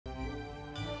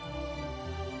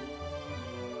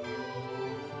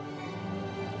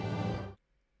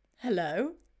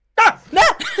Hello. Ah! No!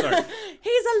 Sorry.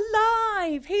 He's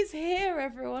alive. He's here,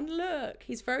 everyone. Look,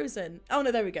 he's frozen. Oh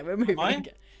no, there we go. We're moving again.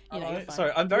 You know, you're fine.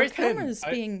 Sorry, I'm very Your thin. camera's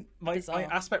being My bizarre.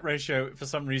 aspect ratio, for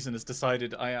some reason, has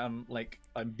decided I'm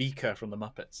Beaker from the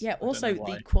Muppets. Yeah. Also,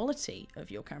 the quality of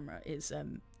your camera is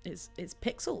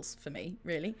pixels for me,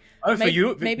 really. Oh, for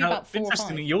you, maybe about 4 or 5.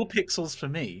 Interestingly, your pixels for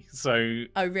me. So.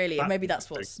 Oh really? Maybe that's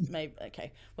what's maybe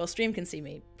okay. Well, stream can see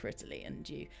me prettily, and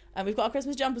you. And we've got our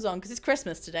Christmas jumpers on because it's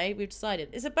Christmas today. We've decided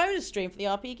it's a bonus stream for the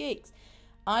RPGeeks.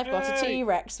 I've got a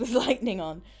T-Rex with lightning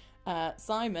on.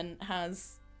 Simon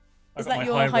has. Is that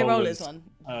your high rollers one?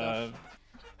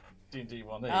 D&D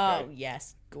one. There you go. Oh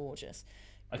yes, gorgeous.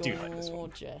 I do like this one.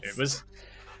 Gorgeous. It was.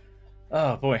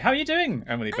 Oh boy, how are you doing,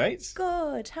 Emily Bates?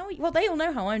 Good. How are you? Well, they all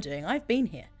know how I'm doing. I've been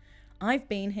here,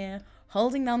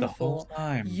 holding down the fort. Whole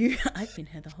time. I've been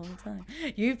here the whole time.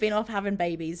 You've been off having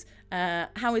babies.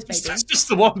 How is baby? Just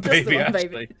the one baby, Just the one actually.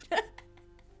 baby.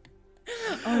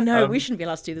 Oh no, we shouldn't be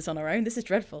allowed to do this on our own. This is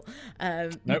dreadful.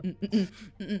 Nope.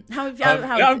 How have you?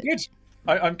 Yeah, I'm good.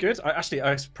 I'm good.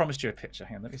 I promised you a picture.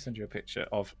 Hang on, let me send you a picture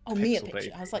of. Oh, me a Pixel picture.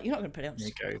 Baby. I was like, you're not going to put it on. There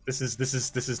you go. This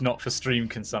is not for stream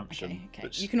consumption. Okay.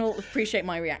 You can all appreciate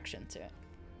my reaction to it.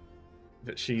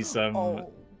 But she's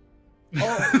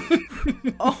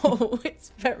Oh,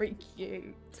 it's very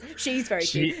cute. She's very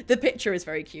cute. The picture is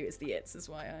very cute. It's the its is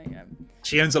why I am.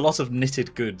 She owns a lot of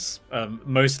knitted goods,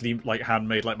 mostly like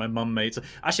handmade, like my mum made. So,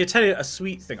 actually, I tell you a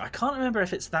sweet thing. I can't remember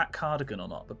if it's that cardigan or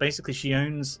not, but basically she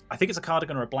owns, I think it's a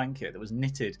cardigan or a blanket that was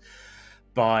knitted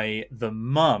by the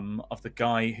mum of the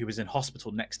guy who was in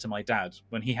hospital next to my dad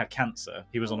when he had cancer.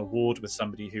 He was on a ward with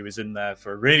somebody who was in there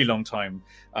for a really long time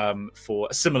for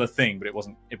a similar thing, but it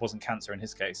wasn't cancer in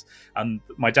his case. And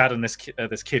my dad and this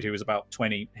kid who was about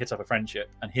 20 hit up a friendship,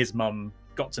 and his mum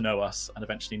got to know us and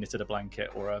eventually knitted a blanket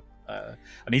or I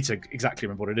need to exactly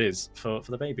remember what it is for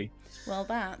the baby. Well,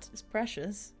 that is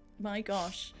precious. My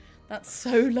gosh, that's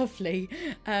so lovely.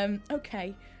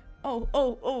 Okay.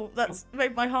 Oh, that's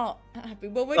made my heart happy.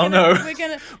 Well, we're gonna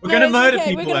murder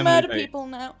people. We're gonna murder people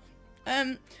now.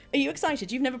 Are you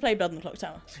excited? You've never played Blood on the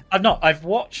Clocktower. I've not. I've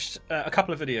watched a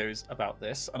couple of videos about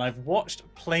this, and I've watched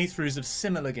playthroughs of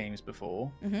similar games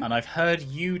before, and I've heard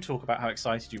you talk about how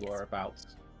excited you were about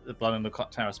the Blood on the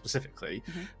Clocktower specifically.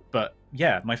 But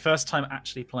yeah, my first time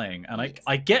actually playing, and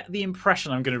I get the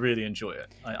impression I'm going to really enjoy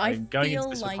it. I'm going into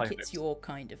this with high hopes. It's your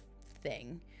kind of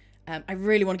thing. I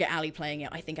really want to get Ali playing it.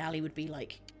 I think Ali would be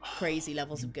like crazy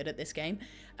levels of good at this game.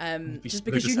 Just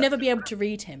because you'd never be able to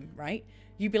read him, right?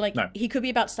 You'd be like, he could be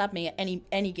about to stab me at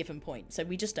any given point. So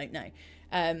we just don't know.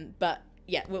 But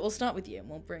yeah, we'll start with you and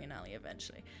we'll bring in Ali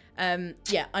eventually.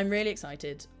 Yeah, I'm really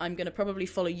excited. I'm going to probably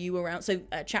follow you around. So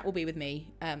chat will be with me.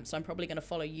 So I'm probably going to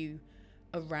follow you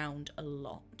around a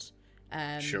lot.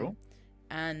 Sure.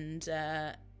 And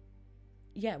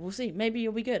yeah, we'll see. Maybe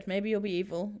you'll be good. Maybe you'll be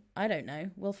evil. I don't know.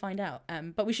 We'll find out.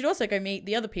 But we should also go meet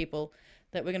the other people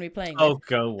that we're going to be playing with.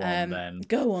 Go on then.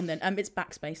 Go on then. It's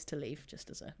backspace to leave, just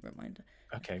as a reminder.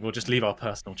 Okay, we'll just leave our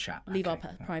personal chat. Leave our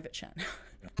private chat.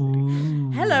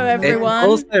 Hello, everyone.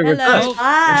 Hello.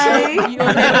 Hi.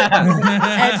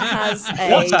 Ed has a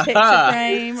picture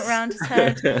frame around his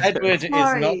head. Edward is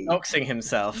not doxing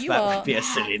himself. That would be a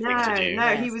silly thing to do.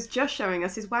 No, he was just showing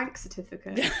us his wank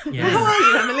certificate. Yeah. How are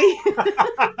you,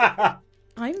 Emily?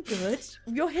 I'm good.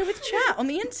 You're here with chat on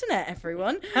the internet,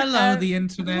 everyone. Hello, the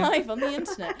internet. Live on the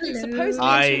internet.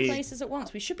 Supposedly in 2 places at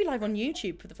once. We should be live on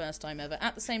YouTube for the first time ever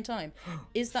at the same time.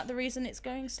 Is that the reason it's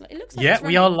going slow? It looks like it's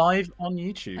we are live on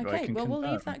YouTube. Okay, well, we'll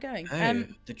leave that going. Oh,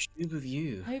 the tube of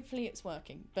you. Hopefully it's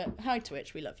working. But hi,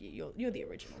 Twitch. We love you. You're the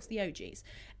originals, the OGs.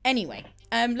 Anyway,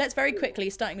 let's very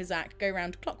quickly, starting with Zach, go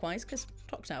around clockwise, because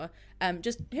Clocktower.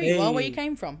 Just who you are, where you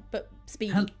came from, but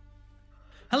speedy.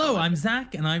 Hello, I'm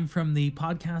Zach, and I'm from the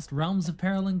podcast Realms of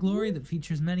Peril and Glory that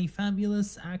features many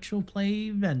fabulous actual play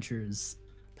ventures.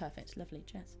 Perfect. Lovely.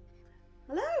 Jess.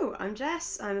 Hello, I'm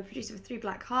Jess. I'm a producer for 3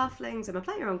 Black Halflings. I'm a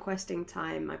player on Questing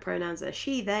Time. My pronouns are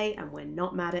she, they, and we're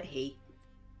not mad at he.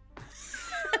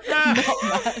 Not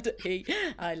mad at he.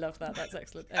 I love that. That's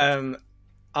excellent.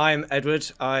 I'm Edward.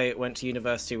 I went to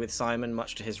university with Simon,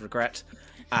 much to his regret,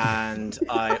 and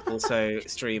I also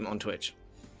stream on Twitch.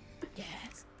 Yes.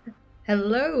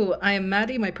 Hello, I am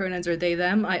Maddie. My pronouns are they,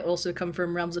 them. I also come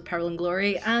from Realms of Peril and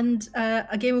Glory and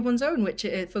a game of one's own, which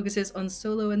it focuses on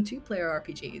solo and 2-player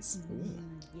RPGs.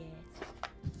 Yeah.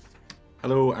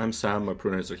 Hello, I'm Sam. My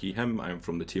pronouns are he, him. I'm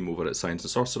from the team over at Science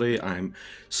and Sorcery. I'm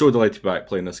so delighted to be back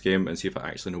playing this game and see if I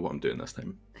actually know what I'm doing this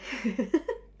time.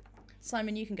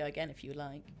 Simon, you can go again if you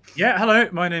like. Yeah, hello,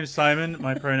 my name's Simon.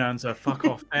 My pronouns are fuck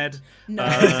off Ed. No.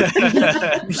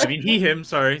 I mean he, him,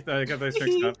 sorry. I got those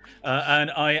mixed up. And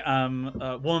I am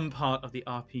one part of the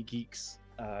RPGeeks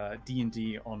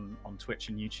D&D on Twitch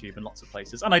and YouTube and lots of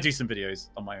places. And I do some videos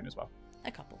on my own as well.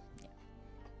 A couple, yeah.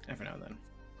 Every now and then.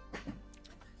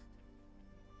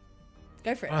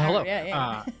 Go for it. Hello.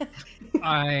 Yeah.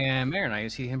 I am Aaron. I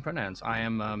use he, him pronouns. I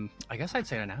am, I guess I'd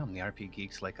say right now I'm the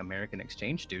RPGeeks like American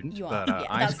exchange student, You are. but Yeah,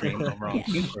 I that's stream it. over on Yeah.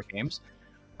 Teamwork Games,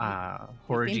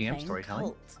 horror We've been GM playing storytelling.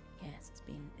 Cult. Yes,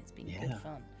 it's been Yeah. good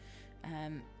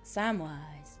fun.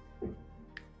 Samwise.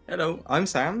 Hello, I'm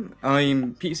Sam.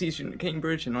 I'm PhD student at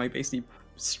Cambridge, and I basically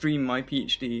stream my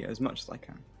PhD as much as I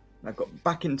can. I've got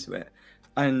back into it,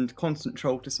 and constant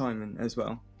troll to Simon as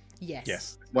well.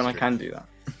 Yes. When I can do that.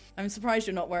 I'm surprised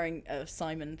you're not wearing a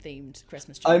Simon-themed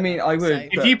Christmas I jacket. mean, I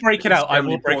would. So... If you break it out, I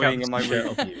will break out in my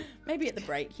room. Maybe at the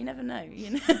break. You never know.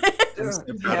 You know. I'm so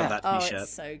proud of that Oh, t-shirt.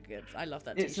 it's so good. I love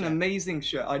that It's t-shirt. an amazing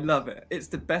shirt. I love it. It's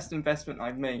the best investment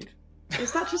I've made.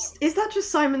 Is that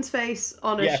just Simon's face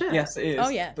on a shirt? Yes, it is. Oh,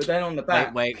 yeah. But then on the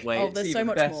back, Wait. Oh, it's there's so even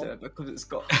much better more. because it's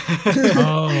got.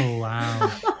 Oh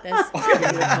wow! There's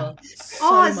beautiful.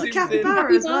 Oh, it's much the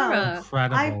capybara as well. Capybara.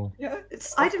 Incredible.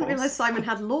 I didn't realise Simon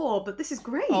had lore, but this is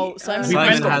great. Oh, Simon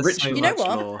Simon got has rich- so You know much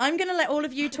what? lore. I'm going to let all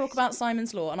of you talk about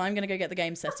Simon's Law, and I'm going to go get the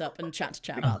game set up and chat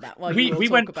about that. While you all We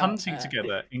talk went about, punting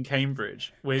together in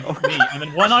Cambridge with me, and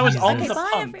then when I was on Okay, the bye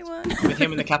punt, everyone. With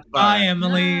him and the capybara. Bye,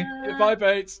 Emily. bye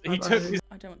Bates, he took his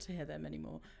I don't want to hear them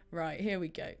anymore. Right, here we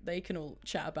go. They can all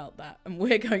chat about that, and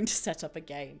we're going to set up a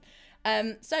game.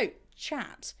 So,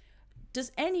 chat.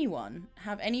 Does anyone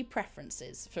have any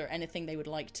preferences for anything they would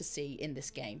like to see in this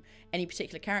game? Any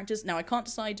particular characters? Now, I can't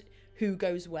decide who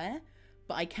goes where,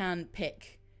 but I can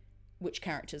pick which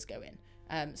characters go in.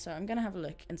 So I'm going to have a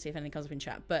look and see if anything comes up in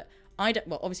chat. But I don't.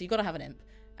 Well, obviously you've got to have an imp,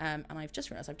 and I've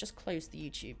just realised I've just closed the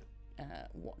YouTube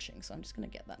watching, so I'm just going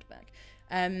to get that back.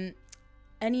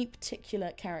 Any particular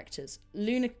characters?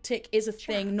 Lunatic is a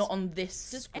thing, not on this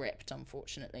script,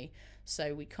 unfortunately.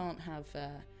 So we can't have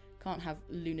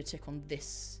lunatic on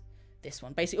this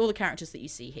one. Basically, all the characters that you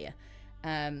see here.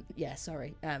 Yeah,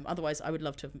 sorry. Otherwise, I would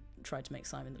love to have tried to make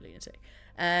Simon the lunatic.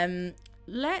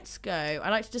 Let's go.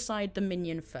 I like to decide the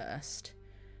minion first.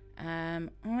 I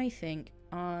think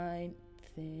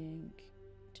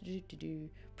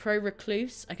pro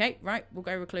recluse. Okay, right. We'll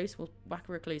go recluse. We'll whack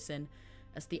a recluse in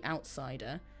as the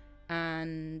outsider,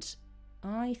 and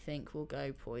I think we'll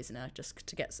go poisoner just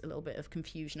to get a little bit of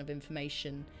confusion of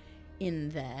information in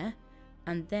there.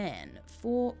 And then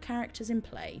for characters in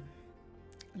play,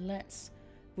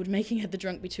 would making Ed the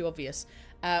drunk be too obvious?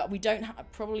 We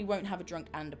probably won't have a drunk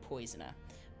and a poisoner,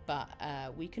 but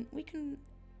we can.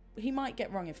 He might get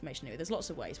wrong information anyway. There's lots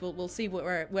of ways. We'll see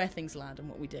where things land and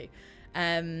what we do.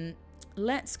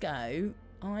 Let's go.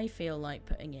 I feel like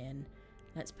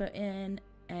let's put in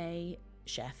a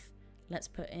chef. Let's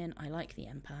put in, I like the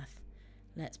empath.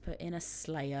 Let's put in a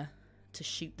slayer to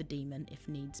shoot the demon if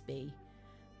needs be.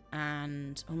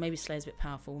 Or maybe slayer's a bit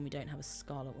powerful when we don't have a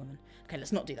scarlet woman. Okay,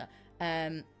 let's not do that.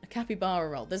 A capybara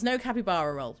roll. There's no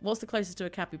capybara roll. What's the closest to a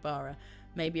capybara?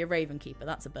 Maybe a raven keeper.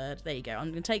 That's a bird. There you go.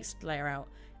 I'm going to take slayer out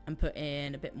and put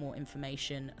in a bit more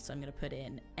information. So I'm going to put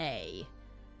in a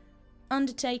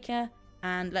undertaker.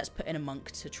 And let's put in a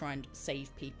monk to try and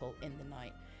save people in the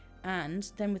night.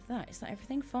 And then with that, is that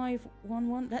everything? 5, 1,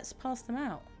 1. Let's pass them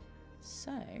out.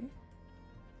 So.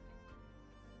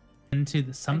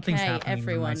 Something's okay, happening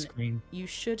everyone, on my screen. You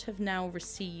should have now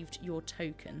received your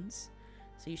tokens.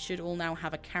 So you should all now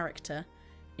have a character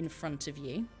in front of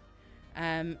you.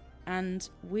 And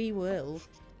we will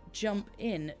jump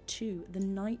in to the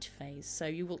night phase. So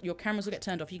your cameras will get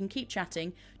turned off. You can keep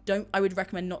chatting. I would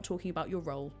recommend not talking about your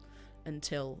role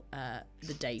until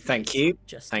the day phase. Thank you.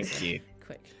 Thank you.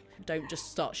 Quick. Don't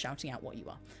just start shouting out what you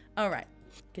are. All right.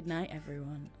 Good night,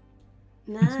 everyone.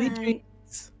 Night.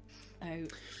 Oh.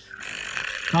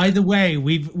 By the way,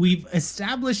 we've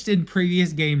established in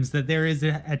previous games that there is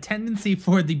a tendency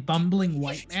for the bumbling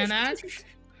white man act.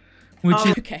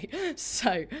 Okay,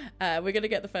 so we're going to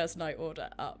get the first night order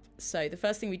up. So the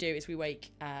first thing we do is we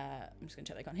wake, I'm just going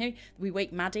to check they can't hear me. We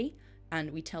wake Maddie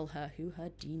and we tell her who her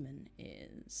demon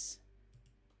is.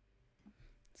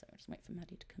 So I'll just wait for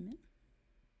Maddie to come in.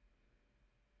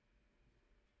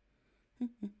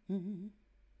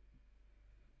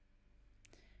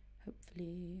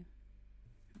 Hopefully.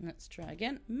 Let's try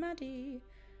again. Maddie,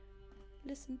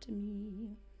 listen to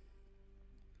me.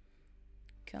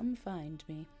 Come find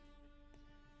me.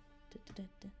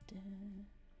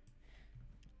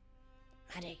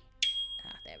 Maddie.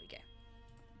 There we go.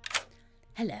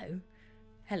 Hello.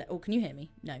 Oh, can you hear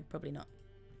me? No, probably not.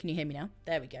 Can you hear me now?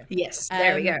 There we go. Yes,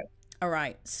 there we go. All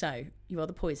right, so you are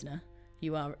the poisoner.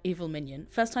 You are evil minion.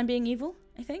 First time being evil,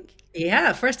 I think?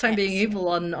 Yeah, first time being evil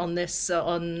on this,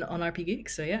 on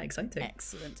RPGeeks, so yeah, exciting.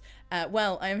 Excellent.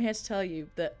 Well, I am here to tell you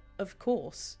that, of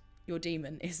course, your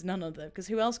demon is none other, because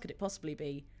who else could it possibly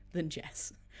be than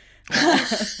Jess?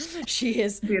 She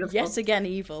is Beautiful. Yet again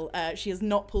evil. She has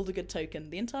not pulled a good token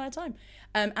the entire time.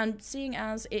 And seeing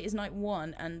as it is night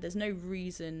 1 and there's no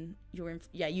reason you're in...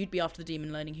 Yeah, you'd be after the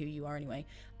demon learning who you are anyway.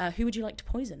 Who would you like to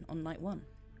poison on night 1?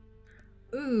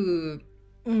 Ooh.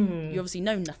 You obviously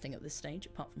know nothing at this stage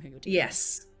apart from who you're dealing with.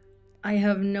 Yes. I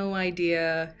have no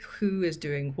idea who is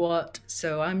doing what,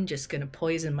 so I'm just going to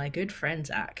poison my good friend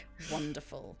Zach.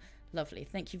 Wonderful. Lovely.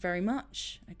 Thank you very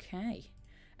much. Okay.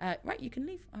 Right, you can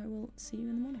leave. I will see you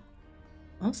in the morning.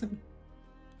 Awesome.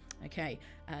 Okay,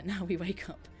 now we wake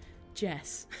up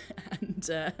Jess and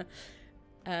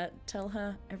tell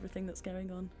her everything that's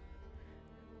going on.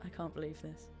 I can't believe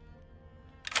this.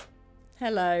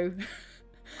 Hello.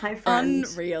 Hi,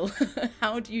 friends. Unreal.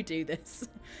 How do you do this?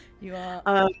 You are...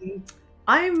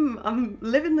 I'm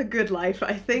living the good life.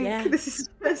 I think Yeah. this is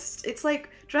just, it's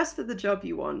like dress for the job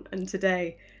you want. And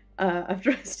today I've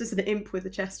dressed as an imp with a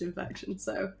chest infection.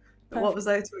 So what was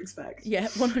I to expect? Yeah,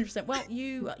 100%. Well,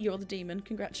 you're the demon.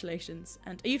 Congratulations.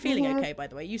 And are you feeling okay, by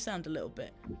the way? You sound a little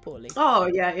bit poorly. Oh,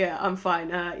 yeah, I'm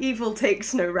fine. Evil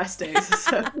takes no rest days.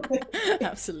 So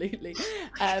Absolutely.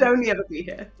 should only ever be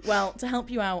here. Well, to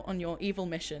help you out on your evil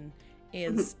mission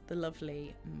is the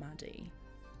lovely Maddie.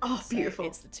 Oh, So beautiful.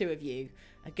 it's the two of you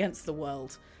against the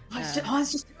world. It's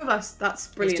just 2 of us. That's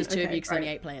brilliant. It's just 2 of Okay, you because only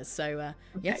great. 8 players. So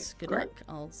yes, good great. luck.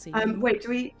 I'll see you. Wait,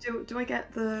 do I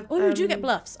get the? Oh, you do get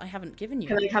bluffs. I haven't given you.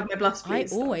 Can I have my bluffs, I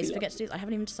please? That'd always be forget to do this. I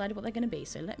haven't even decided what they're going to be.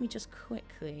 So let me just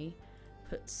quickly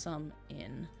put some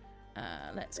in.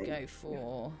 Let's go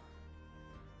for.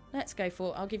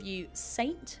 I'll give you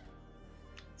Saint,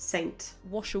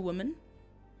 Washerwoman,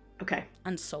 Okay.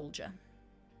 and Soldier.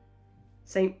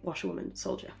 Saint, Washerwoman,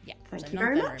 Soldier. Yeah. Thank so you none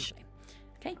very of them are in much. play.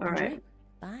 Okay. All enjoy. right.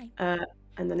 Bye.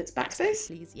 And then it's backspace.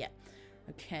 Please. Yeah.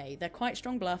 Okay. They're quite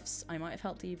strong bluffs. I might have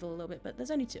helped evil a little bit, but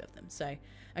there's only 2 of them. So,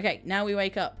 okay. Now we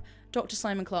wake up Dr.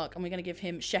 Simon Clark, and we're going to give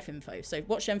him chef info. So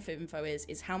what chef info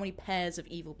is how many pairs of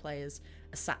evil players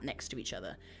are sat next to each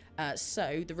other.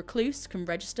 So the recluse can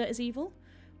register as evil,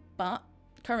 but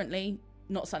currently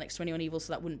not sat next to anyone evil,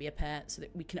 so that wouldn't be a pair. So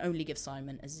that we can only give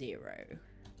Simon a 0.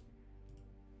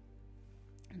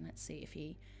 And let's see if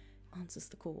he answers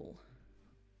the call.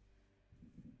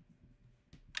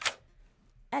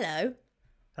 Hello.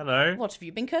 Hello. What have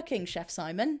you been cooking, Chef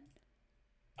Simon?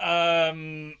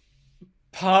 Pies.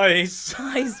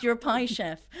 Pies. You're a pie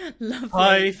chef. Lovely.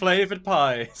 Pie flavoured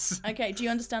pies. Okay, do you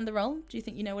understand the role? Do you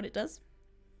think you know what it does?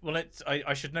 Well,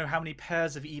 I should know how many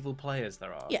pairs of evil players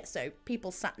there are. Yeah, so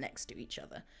people sat next to each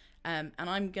other. And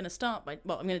I'm going to start by...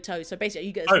 Well, I'm going to tell you. So basically,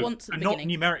 you get this once at the not beginning.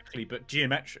 numerically, but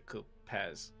geometrical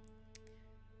pairs.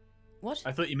 What?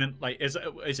 I thought you meant, like, is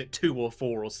it 2 or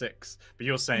 4 or 6? But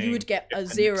you're saying... You would get a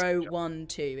 0, 1,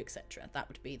 2, etc. That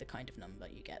would be the kind of number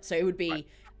you get. So it would be...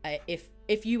 Right.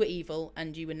 If you were evil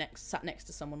and you were sat next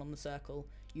to someone on the circle,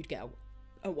 you'd get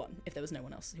a 1 if there was no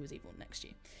one else who was evil next to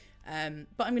you.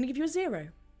 But I'm going to give you a 0.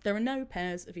 There are no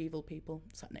pairs of evil people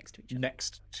sat next to each other.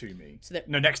 Next to me. So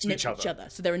next to each other.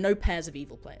 So there are no pairs of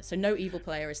evil players. So no evil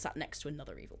player is sat next to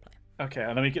another evil player. Okay,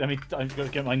 let me. I've got to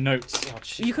get my notes. Oh,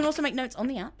 you can also make notes on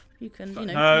the app. You can,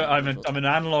 No, I'm an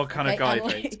analog kind of guy.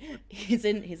 Mate. He's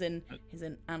in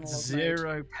analog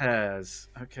 0 mode. pairs.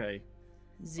 Okay.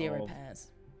 0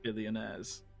 pairs.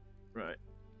 Billionaires. Right.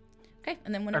 Okay,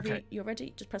 and then whenever you're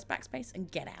ready, just press backspace and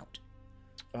get out.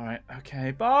 All right. Okay.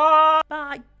 Bye.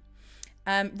 Bye.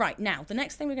 Right, now, the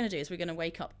next thing we're going to do is we're going to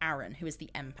wake up Aaron, who is the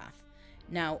empath.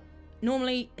 Now,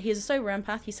 normally, he is a sober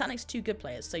empath. He's sat next to 2 good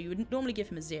players, so you would normally give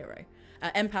him a 0.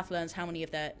 Empath learns how many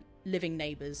of their living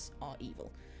neighbours are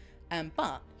evil.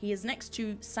 But he is next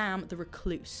to Sam the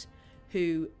Recluse,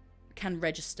 who can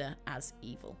register as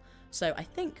evil. So I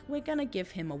think we're going to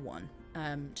give him a 1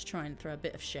 to try and throw a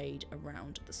bit of shade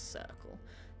around the circle.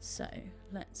 So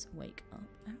let's wake up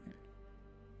Aaron.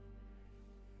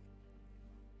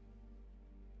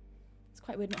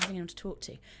 Quite weird not having anyone to talk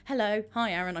to. Hello.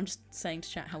 Hi, Aaron. I'm just saying to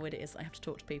chat how weird it is that I have to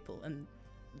talk to people and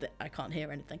that I can't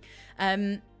hear anything.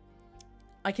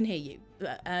 I can hear you.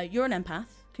 You're an empath.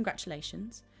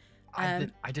 Congratulations. I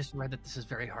just read that this is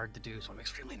very hard to do, so I'm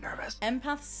extremely nervous.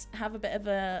 Empaths have a bit of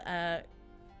a...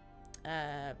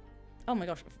 oh my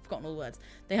gosh, I've forgotten all the words.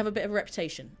 They have a bit of a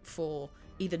reputation for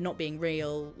either not being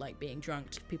real, like being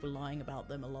drunk, people lying about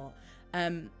them a lot.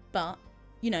 But,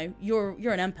 you know, you're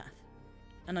an empath.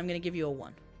 And I'm going to give you a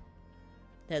 1.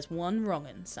 There's 1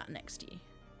 wrong'un sat next to you.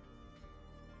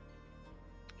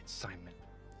 It's Simon.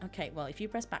 Okay, well, if you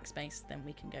press backspace, then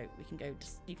we can go.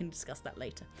 You can discuss that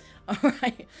later. All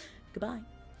right. Goodbye.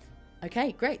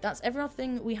 Okay, great. That's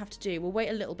everything we have to do. We'll wait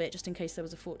a little bit just in case there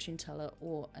was a fortune teller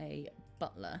or a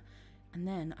butler, and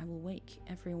then I will wake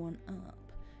everyone up,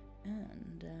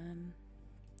 and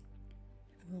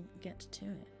we'll get to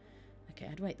it. Okay,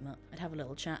 I'd wake them up. I'd have a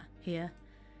little chat here,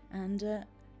 and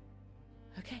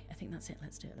okay, I think that's it.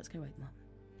 Let's do it. Let's go wake them up.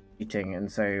 Eating,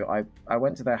 and so I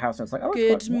went to their house and it's like, oh,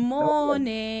 good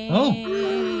morning.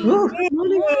 Oh, good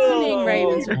morning,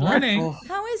 Ravens. Good morning.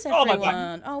 How is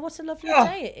everyone? Oh, what a lovely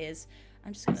day it is.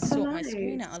 I'm just going to sort my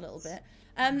screen out a little bit.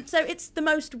 So it's the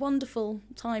most wonderful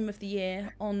time of the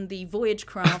year on the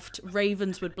Voyagecraft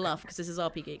Ravenswood Bluff, because this is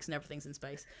RPGeeks and everything's in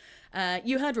space.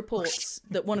 You heard reports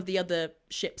that one of the other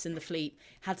ships in the fleet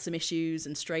had some issues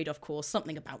and strayed off course,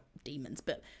 something about demons,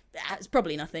 but it's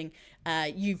probably nothing.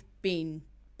 You've been...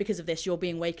 Because of this, you're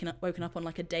being woken up on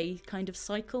like a day kind of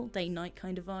cycle, day-night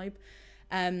kind of vibe.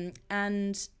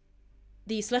 And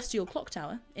the celestial clock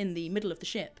tower in the middle of the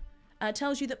ship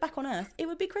tells you that back on Earth, it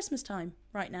would be Christmas time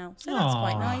right now. So that's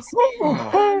quite nice.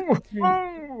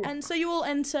 And so you all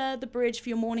enter the bridge for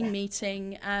your morning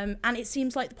meeting. And it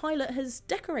seems like the pilot has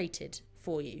decorated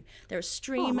for you. There are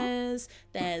streamers,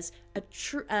 there's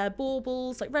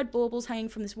baubles, like red baubles hanging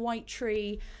from this white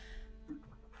tree.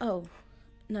 Oh,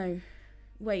 no.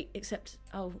 Wait, except,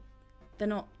 they're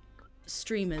not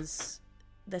streamers.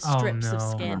 They're strips of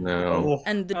skin. No.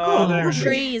 And the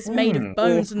tree is made of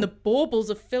bones, and the baubles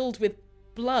are filled with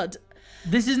blood.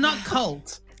 This is not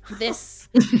cult. This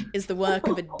is the work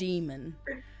of a demon.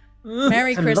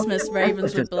 Merry Christmas,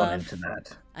 Ravenswood Bluff.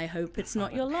 I hope it's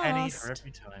not your Penny for last.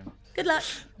 every time. Good luck.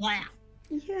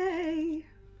 Yay.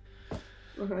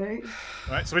 Alright.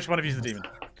 Right, so which one of you is the demon?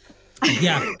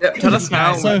 Yeah. Tell us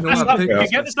now. So, We can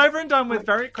get this over and done with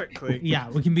very quickly.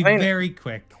 yeah, we can be very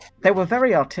quick. They were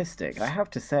very artistic, I have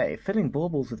to say. Filling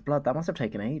baubles with blood, that must have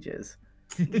taken ages.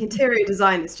 The interior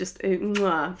design is just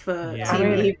mwah for Yeah. Team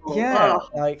I mean, Evil. yeah, Oh.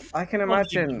 like I can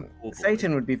imagine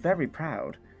Satan would be very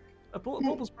proud. A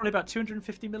bauble is probably about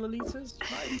 250 milliliters.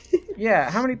 Right? Yeah,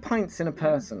 how many pints in a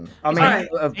person? I mean, Right.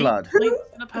 of blood.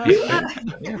 In a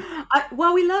person.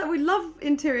 Well, we love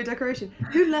interior decoration.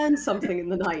 Who learned something in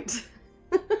the night?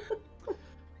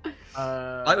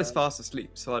 I was fast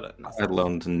asleep, so I don't know. I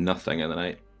learned nothing in the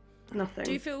night. Nothing.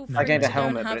 Do you feel I free gained to a go and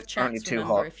helmet, but have it's apparently chats, too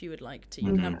remember, hot. if you would like to.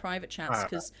 You can have private chats,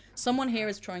 because someone here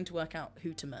is trying to work out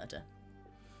who to murder.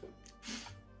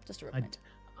 Just a reminder.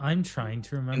 I'm trying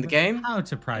to remember In the game? how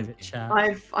to private chat.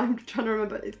 I'm trying to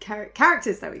remember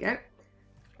characters. There we go.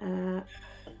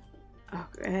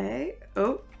 Okay.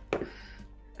 Oh.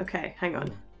 Okay. Hang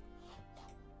on.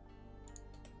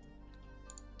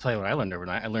 Tell you what I learned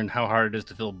overnight. I learned how hard it is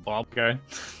to fill bob. Going.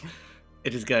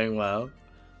 It is going well.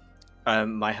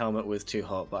 My helmet was too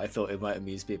hot, but I thought it might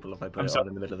amuse people if I put it on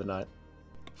in the middle of the night.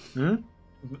 No,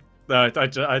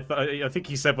 I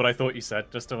think you said what I thought you said.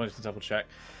 Just wanted to double check.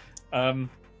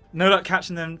 No luck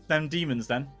catching them demons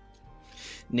then.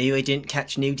 No, I didn't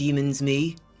catch no demons,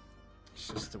 me. It's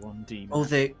just the one demon. Oh,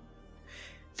 the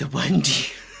one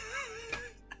demon.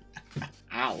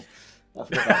 Ow.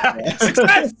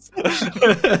 Success!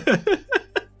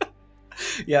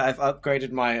 Yeah, I've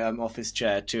upgraded my office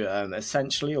chair to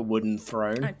essentially a wooden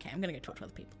throne. Okay, I'm gonna go talk to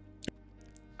other people.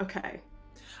 Okay.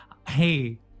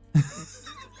 Hey.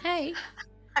 Hey.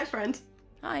 Hi, friend.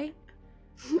 Hi.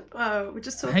 We're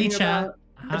just talking Hey, chat.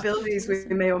 about abilities we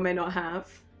may or may not have.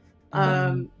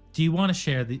 Do you want to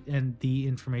share the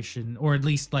information, or at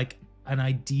least like an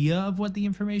idea of what the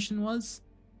information was?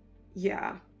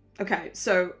 Yeah. Okay.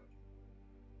 So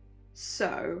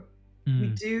we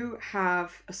do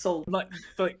have a soul. like.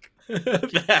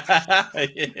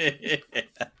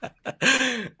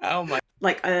 Oh my!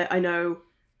 Like I know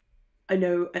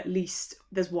at least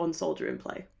there's one soldier in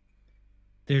play.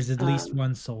 There's at least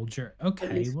one soldier. at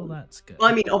Okay, least well one. that's good. Well,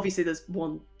 I mean, obviously there's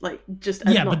one. Like just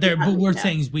yeah, not but we're yeah.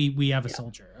 saying we have a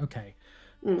soldier. Okay.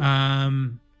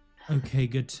 Okay,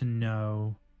 good to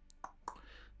know.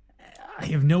 I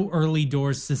have no early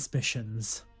doors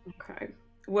suspicions. Okay.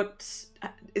 What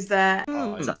is there?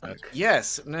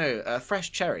 Yes, no,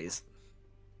 fresh cherries.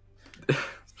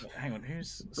 Hang on,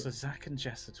 who's so Zach and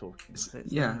Jess are talking?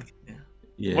 Yeah.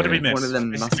 Yeah. What did we miss? One of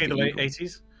them Is must it the be late evil.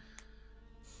 80s?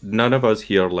 None of us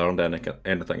here learned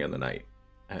anything in the night.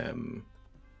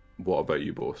 What about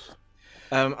you both?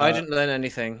 I didn't learn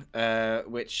anything,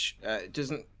 which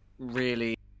doesn't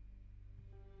really.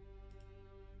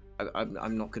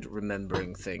 I'm not good at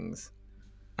remembering things.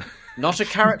 Not a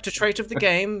character trait of the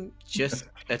game, just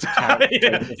a character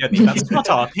trait of Yeah, me. that's not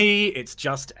RP, it's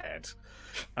just Ed.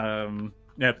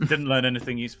 Yeah, didn't learn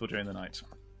anything useful during the night.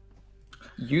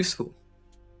 useful.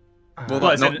 Well,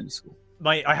 that's not useful.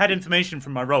 I had information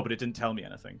from my role, but it didn't tell me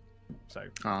anything. So.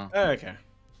 Okay.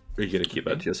 Are you going to keep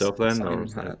that to yourself then? Or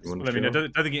I mean, I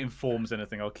don't think it informs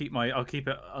anything. I'll keep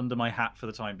it under my hat for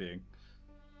the time being.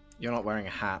 You're not wearing a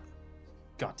hat.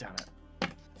 God damn it.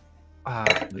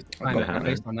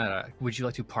 Based on that, would you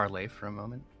like to parlay for a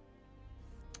moment?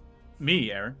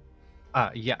 Me, Aaron?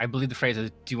 Yeah, I believe the phrase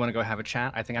is, do you want to go have a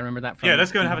chat? I think I remember that from... Yeah,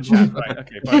 let's go and have a chat. Right,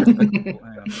 okay, fine.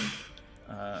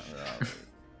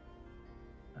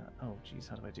 Oh, jeez,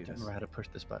 how do I do this? I don't remember how to push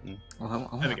this button. I'll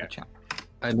there we have go. a chat.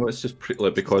 I know it's just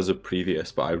because of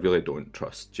previous, but I really don't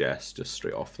trust Jess just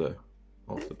straight off the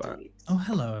bat. Oh,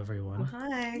 hello, everyone.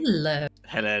 Hi. Hello.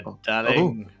 Hello,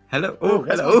 darling. Hello.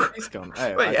 Where's Hello. my face gone?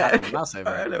 Oh, Wait, I yeah. got my mouse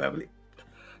over it. Hello, Emily.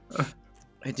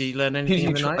 Did you learn anything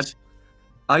in the night?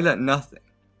 I learned nothing.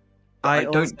 I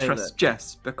also don't trust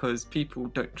Jess because people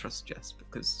don't trust Jess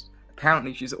because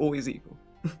apparently she's always evil.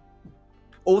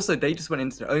 Also, they just went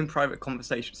into their own private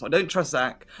conversation, so I don't trust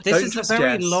Zach. This don't is trust a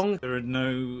very Jess. long. There are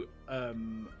no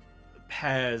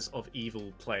pairs of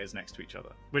evil players next to each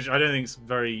other, which I don't think is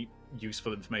very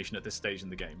useful information at this stage in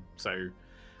the game. So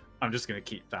I'm just going to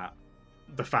keep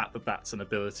the fact that that's an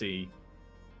ability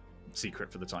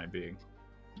secret for the time being.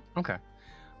 Okay.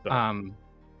 But,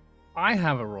 I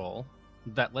have a role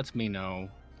that lets me know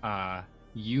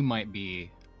you might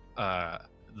be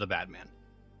the bad man.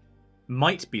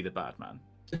 Might be the bad man.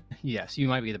 Yes, you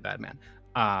might be the bad man.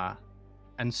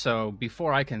 And so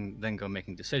before I can then go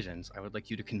making decisions, I would like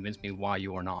you to convince me why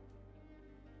you are not.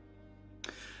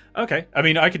 Okay. I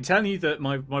mean, I can tell you that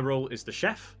my role is the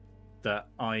chef, that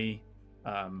I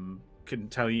can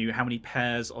tell you how many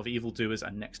pairs of evildoers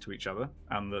are next to each other,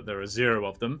 and that there are 0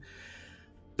 of them.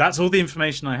 That's all the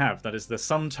information I have. That is the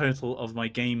sum total of my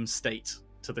game state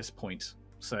to this point.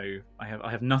 So I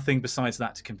have nothing besides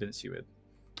that to convince you with.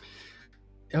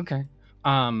 Okay.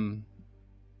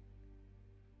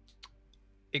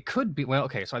 It could be, well,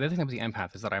 okay, so the other thing with the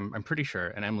empath is that I'm pretty sure,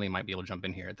 and Emily might be able to jump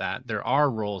in here, that there are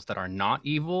roles that are not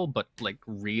evil, but like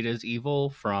read as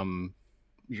evil from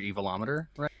your evilometer,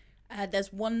 right?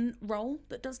 There's one role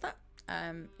that does that.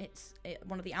 It's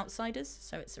one of the outsiders,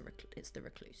 so it's the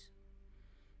recluse.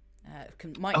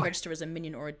 Might register as a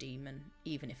minion or a demon,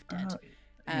 even if dead.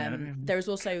 There is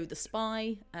also the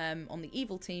spy on the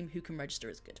evil team who can register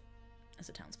as good, as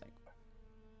a townsfolk.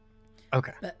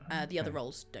 Okay. But the other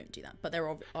roles don't do that. But there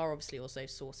are obviously also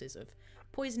sources of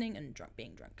poisoning and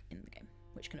being drunk in the game,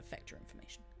 which can affect your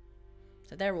information.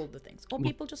 So they're all the things. Or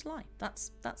people just lie.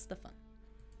 That's the fun.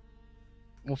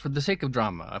 Well, for the sake of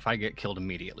drama, if I get killed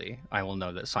immediately, I will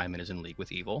know that Simon is in league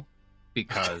with evil,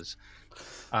 because...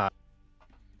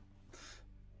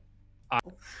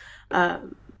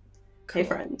 Hey,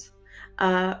 friend.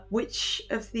 Which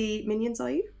of the minions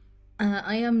are you?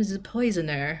 I am the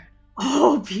poisoner.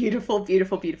 Oh, beautiful,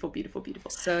 beautiful, beautiful, beautiful,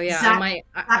 beautiful. So yeah, Zach,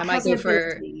 I might go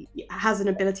for... has an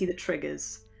ability that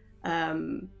triggers,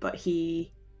 but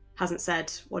he hasn't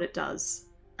said what it does.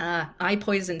 I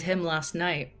poisoned him last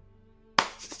night.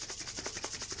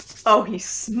 Oh, he's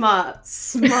smart.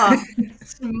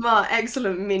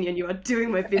 Excellent minion. You are doing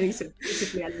my bidding so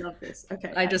beautifully. I love this.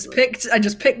 Okay. I just picked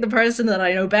the person that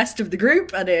I know best of the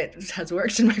group, and it has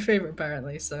worked in my favor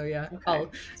apparently. So yeah. Okay.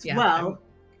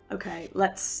 Okay.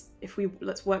 Let's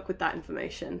work with that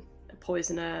information. A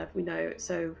poisoner, we know.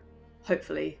 So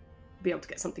hopefully, we'll be able to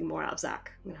get something more out of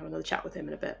Zach. I'm gonna have another chat with him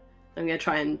in a bit. I'm gonna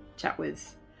try and chat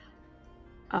with.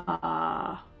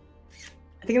 I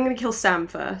think I'm gonna kill Sam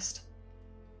first.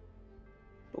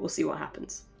 But we'll see what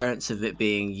happens. The appearance of it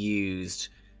being used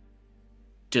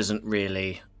doesn't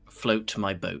really float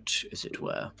my boat, as it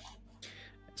were.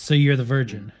 So you're the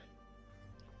virgin.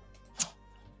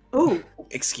 Oh,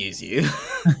 excuse you.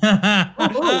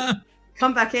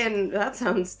 Come back in. That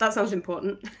sounds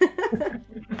important.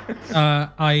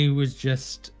 I was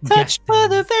just touched for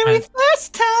the very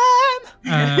first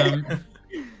time.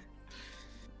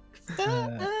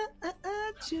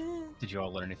 Did you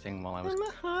all learn anything while I was?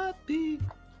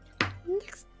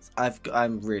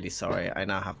 I'm really sorry. I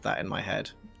now have that in my head.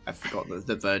 I forgot that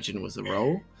the virgin was a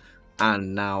role,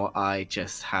 and now I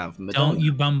just have Madonna. Don't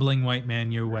you bumbling white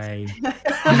man your way.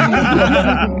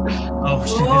 Oh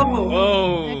shit.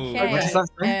 Whoa. Okay,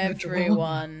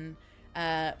 everyone.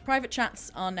 Private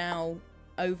chats are now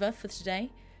over for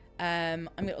today.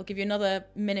 I'll give you another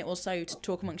minute or so to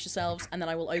talk amongst yourselves, and then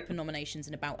I will open nominations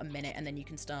in about a minute, and then you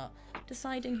can start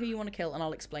deciding who you want to kill, and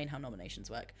I'll explain how nominations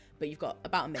work. But you've got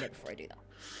about a minute before I do that.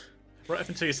 Right up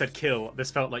until you said kill,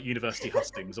 this felt like university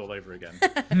hustings all over again.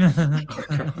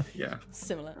 Yeah.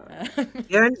 Similar.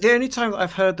 The only time that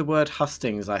I've heard the word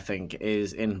hustings, I think,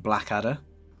 is in Blackadder.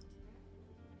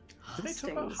 Did they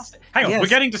talk about Hustings. Hang on, Yes. we're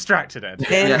getting distracted, Ed.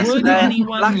 Yes. Would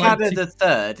anyone like Blackadder to... the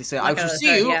third. He said, "I will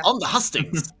see you on the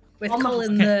hustings." With On the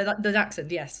Colin the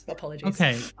accent, yes. Apologies.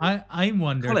 Okay, I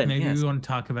wonder Colin, if maybe yes. we want to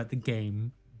talk about the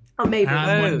game. Oh, maybe. And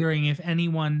I'm Oh. wondering if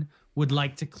anyone would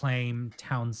like to claim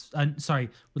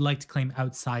would like to claim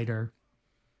outsider.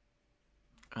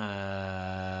 I'm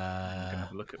gonna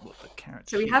have a look at what the character.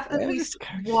 So we have at Where is least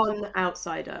character? one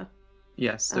outsider.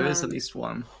 Yes, there is at Um, least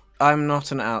one. I'm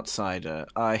not an outsider.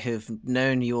 I have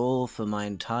known you all for my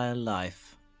entire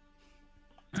life.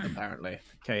 Apparently.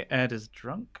 Okay, Ed is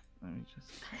drunk. Let me just.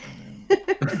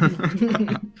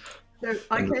 So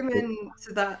I came in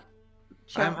to that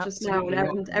chat I'm just now, and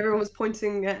absolutely everyone was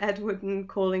pointing at Edward and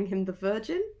calling him the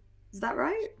Virgin. Is that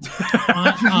right?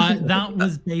 That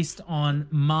was based on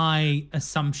my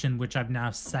assumption, which I've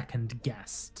now second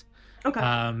guessed,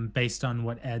 Okay. based on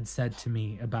what Ed said to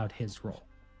me about his role.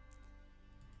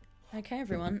 Okay,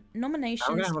 everyone.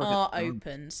 Nominations have a look are at them.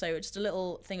 open. So just a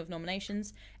little thing of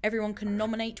nominations. Everyone can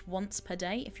nominate once per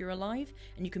day if you're alive,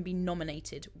 and you can be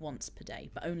nominated once per day,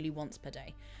 but only once per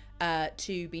day.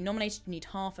 To be nominated, you need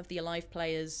half of the alive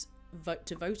players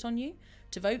to vote on you.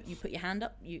 To vote, you put your hand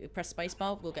up, you press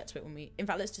spacebar. We'll get to it when we... In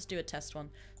fact, let's just do a test one.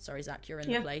 Sorry, Zach, you're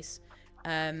in the place.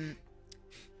 There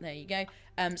you go.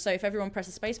 So if everyone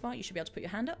presses spacebar, you should be able to put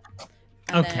your hand up.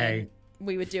 And Okay. then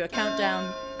we would do a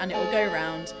countdown, and it will go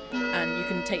around, and you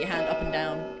can take your hand up and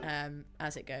down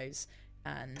as it goes,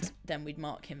 and then we'd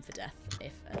mark him for death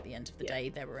if at the end of the day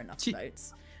there were enough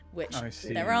votes, which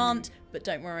there aren't, but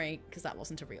don't worry, because that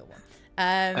wasn't a real one.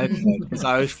 Okay, because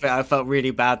I felt really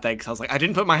bad then, because I was like, I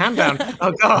didn't put my hand down.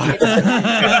 Oh god.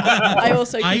 I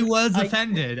was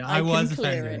offended. I was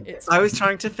offended. I was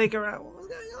trying to figure out what was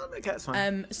going on. Okay, that's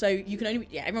fine. So you can only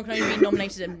everyone can only be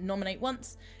nominated and nominate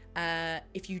once.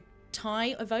 If you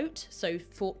tie a vote, so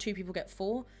two people get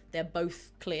 4, they're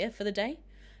both clear for the day.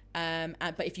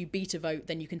 But if you beat a vote,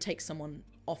 then you can take someone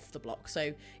off the block.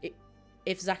 So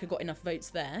if Zach had got enough votes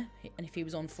there, and if he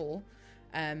was on 4,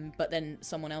 but then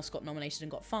someone else got nominated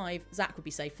and got 5, Zach would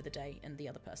be safe for the day, and the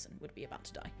other person would be about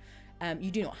to die.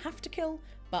 You do not have to kill,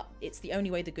 but it's the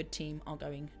only way the good team are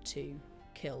going to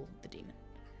kill the demon.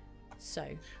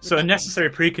 So a necessary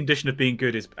precondition of being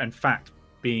good is, in fact,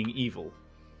 being evil.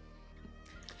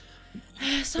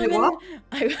 Simon,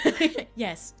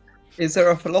 yes. Is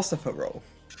there a philosopher role?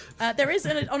 There is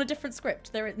on a different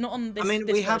script. There is not on this. I mean,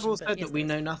 this we have version, all but said yes, that we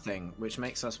there know nothing, which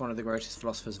makes us one of the greatest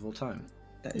philosophers of all time.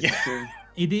 That is Yeah. true.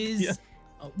 It is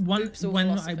Groups of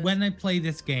philosophers. when I play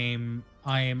this game,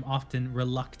 I am often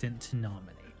reluctant to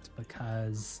nominate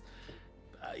because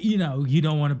you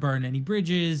don't want to burn any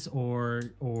bridges or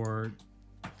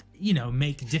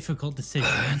make difficult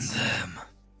decisions.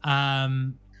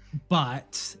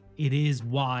 But it is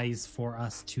wise for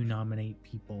us to nominate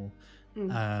people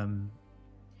because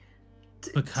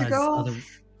to go other...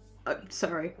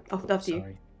 sorry, after you.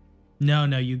 Sorry. No,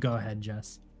 you go ahead,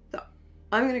 Jess. So,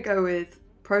 I'm going to go with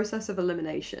process of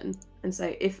elimination and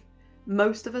say if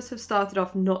most of us have started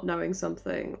off not knowing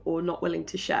something or not willing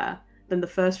to share, then the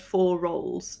first 4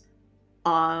 roles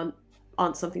aren't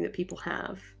something that people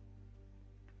have.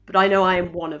 But I know I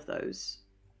am one of those.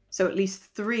 So at least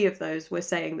 3 of those we're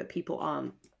saying that people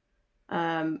aren't.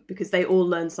 Because they all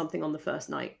learned something on the first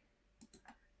night.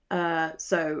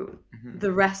 So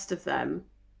the rest of them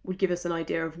would give us an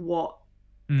idea of what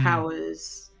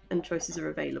powers and choices are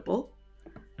available.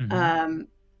 And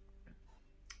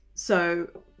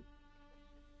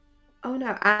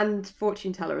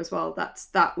fortune teller as well.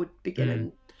 That would begin.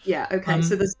 And yeah, okay.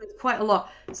 So there's quite a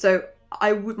lot. So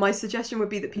my suggestion would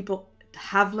be that people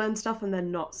have learned stuff and they're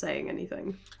not saying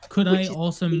anything. Could I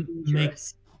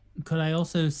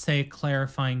also say a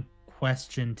clarifying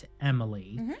question to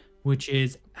Emily, which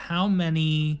is how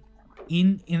many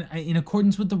in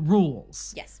accordance with the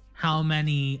rules? Yes. How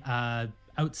many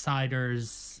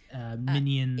outsiders,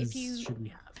 minions should we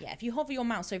have? Yeah, if you hover your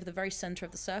mouse over the very center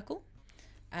of the circle,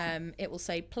 it will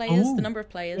say players, the number of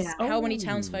players, how many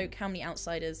townsfolk, how many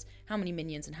outsiders, how many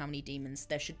minions, and how many demons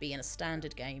there should be in a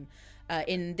standard game.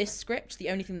 In this script, the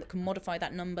only thing that can modify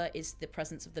that number is the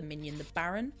presence of the minion, the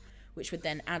Baron, which would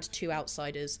then add 2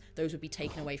 outsiders. Those would be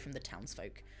taken away from the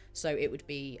townsfolk. So it would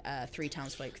be 3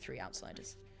 townsfolk, 3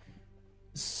 outsiders.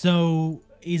 So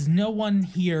is no one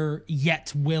here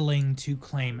yet willing to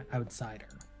claim outsider?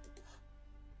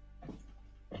 Oh,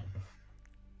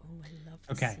 I love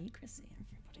the secrecy.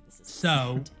 Everybody, this is So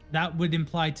exciting. that would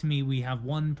imply to me we have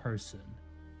one person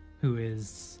who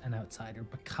is an outsider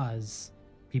because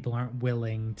people aren't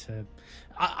willing to...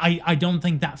 I don't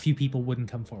think that few people wouldn't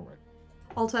come forward.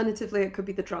 Alternatively, it could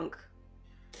be the drunk.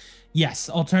 Yes.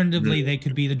 Alternatively, they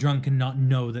could be the drunk and not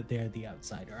know that they're the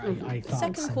outsider. I thought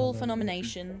Second call for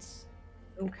nominations.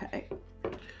 Okay.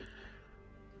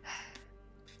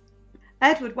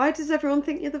 Edward, why does everyone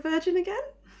think you're the virgin again?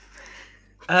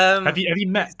 Have you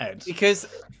met Ed? Because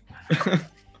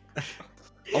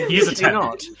he is a temp.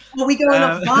 not. Well, we going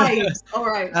off vibes. All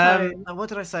right. What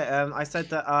did I say? I said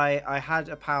that I had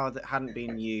a power that hadn't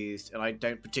been used, and I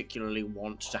don't particularly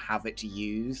want to have it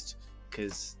used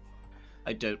because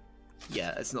I don't.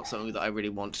 Yeah, it's not something that I really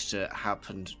want to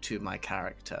happen to my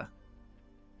character.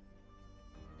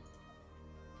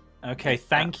 Okay,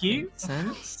 thank you.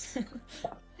 Sense.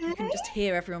 You can just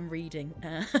hear everyone reading.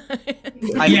 Yeah.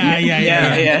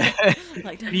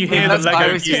 Like, you hear the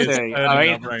Lego gears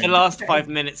the last 5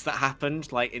 minutes that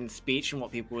happened, like in speech and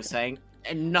what people were saying,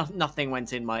 and nothing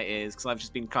went in my ears because I've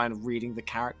just been kind of reading the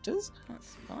characters.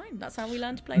 That's fine. That's how we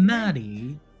learn to play.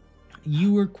 Maddie,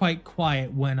 you were quite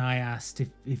quiet when I asked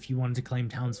if you wanted to claim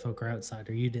townsfolk or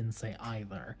outsider. You didn't say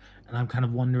either, and I'm kind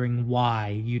of wondering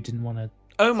why you didn't want to.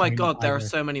 Oh my god, there are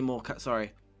so many more.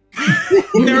 Sorry.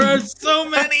 There are so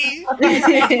many.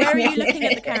 Where are you looking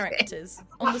at the characters?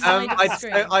 On the side of the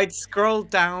screen? I'd scrolled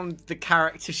down the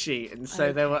character sheet, and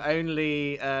so there were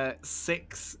only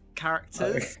 6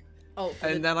 characters. Oh,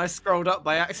 and then I scrolled up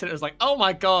by accident. It was like, oh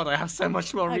my god, I have so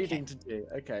much more reading to do.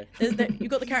 Okay. You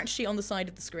got the character sheet on the side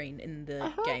of the screen in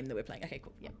the game that we're playing. Okay,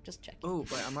 cool. Yeah, just check. Oh,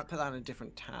 wait, I might put that on a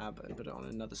different tab and put it on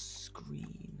another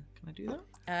screen. Can I do that?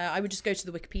 I would just go to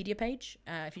the Wikipedia page.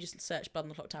 If you just search Blood on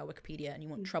the Clocktower Wikipedia and you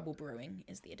want Trouble Brewing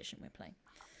is the edition we're playing.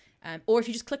 Or if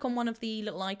you just click on one of the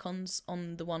little icons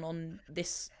on the one on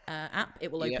this app,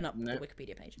 it will open up the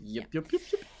Wikipedia page. Yep.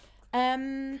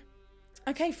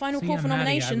 Okay, final call for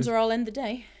nominations, or I'll end the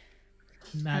day.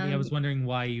 Maddie, I was wondering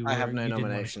why you have no you didn't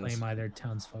want to nominations. claim either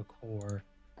townsfolk or.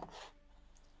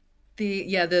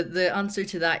 The answer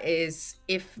to that is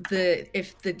if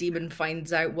the demon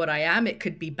finds out what I am, it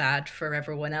could be bad for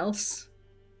everyone else.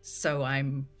 So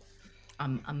I'm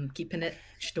keeping it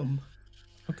stum.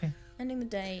 Okay. Ending the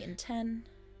day in 10,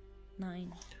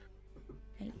 9,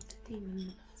 8,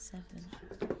 7,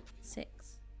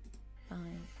 6, 5,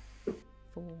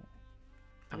 4.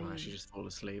 I might actually just fall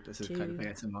asleep. This is kind of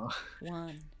ASMR.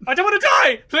 1. I don't want to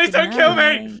die! Please don't kill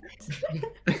me!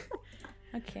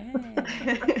 Okay.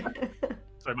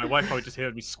 Sorry, my wife probably just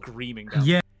heard me screaming down.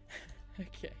 Yeah.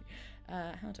 Okay.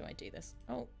 How do I do this?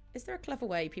 Oh, is there a clever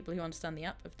way, people who understand the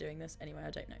app, of doing this? Anyway,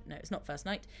 I don't know. No, it's not first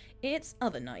night. It's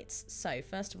other nights. So,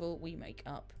 first of all, we make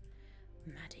up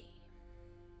Maddie.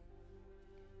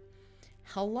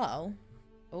 Hello.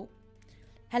 Oh.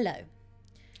 Hello.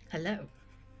 Hello.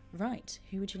 Right.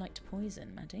 Who would you like to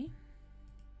poison, Maddie?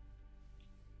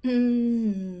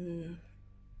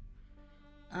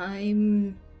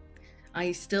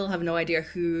 I still have no idea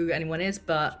who anyone is,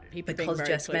 but because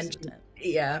Jess mentioned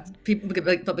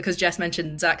because Jess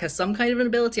mentioned Zach has some kind of an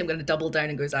ability, I'm going to double down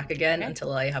and go Zach again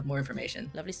until I have more information.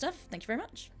 Lovely stuff. Thank you very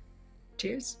much.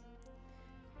 Cheers.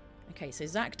 Okay, so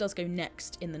Zach does go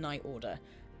next in the night order.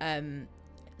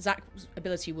 Zach's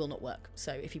ability will not work,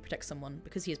 so if he protects someone,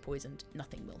 because he is poisoned,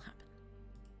 nothing will happen.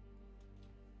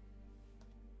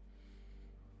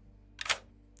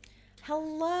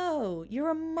 Hello, you're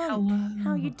a monk. Hello,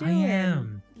 how you doing? I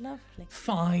am. Lovely.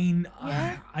 Fine.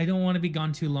 Yeah? I don't want to be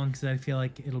gone too long because I feel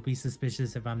like it'll be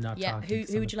suspicious if I'm not talking.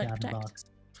 Who would you like to protect? Box.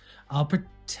 I'll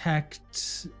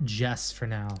protect Jess for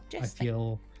now. Jess, I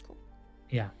feel. Cool.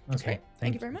 Yeah. Okay.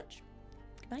 Thank you very much.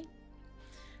 Goodbye.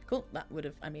 Cool. That would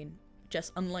have. I mean,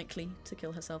 Jess unlikely to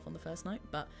kill herself on the first night,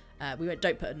 but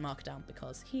don't put a marker down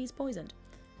because he's poisoned.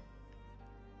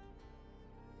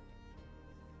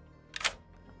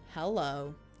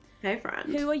 Hello. Hey,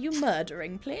 friend. Who are you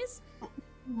murdering, please?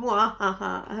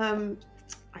 I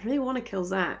really want to kill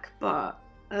Zach, but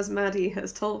as Maddie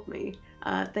has told me,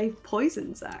 they've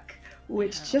poisoned Zach,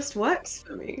 which just works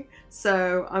for me.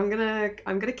 So I'm gonna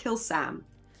kill Sam.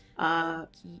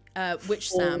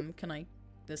 Which Sam? Can I?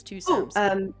 There's 2 Sams.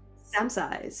 Sam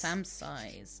Size. Sam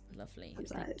Size. Lovely.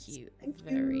 Thank you Thank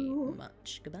very you.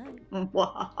 much. Goodbye.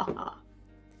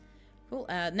 Cool.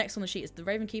 Next on the sheet is the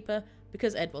Raven Keeper.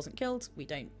 Because Ed wasn't killed, we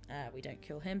don't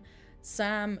kill him.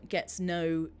 Sam gets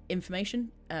no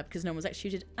information because no one was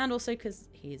executed, and also because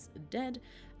he's dead.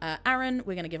 Aaron,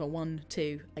 we're going to give a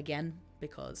 1-2 again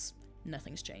because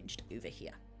nothing's changed over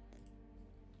here.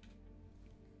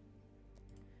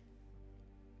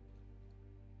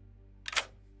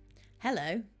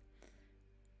 Hello.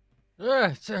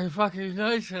 It's so fucking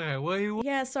nice here. What do you want?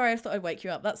 Yeah, sorry, I thought I'd wake you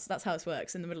up. That's how it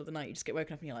works. In the middle of the night, you just get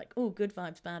woken up and you're like, oh, good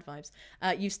vibes, bad vibes.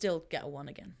 You still get a 1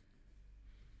 again.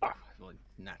 Oh, well,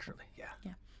 naturally, yeah.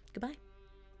 Yeah. Goodbye.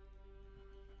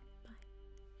 Bye.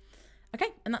 Okay,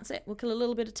 and that's it. We'll kill a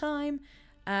little bit of time.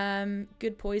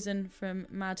 Good poison from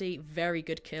Maddie. Very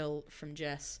good kill from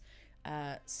Jess.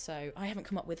 So I haven't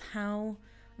come up with how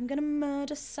I'm gonna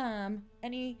murder Sam.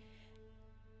 Any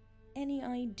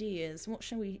ideas? What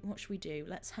should we do?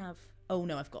 Let's have. Oh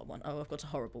no, I've got one. Oh, I've got a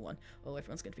horrible one. Oh,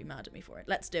 everyone's going to be mad at me for it.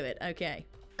 Let's do it. Okay.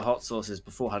 Hot sauces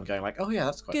beforehand, going like, oh yeah,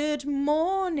 that's quite. Good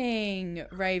morning,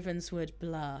 Ravenswood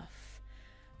Bluff.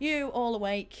 You all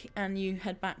awake, and you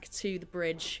head back to the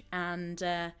bridge, and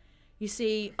you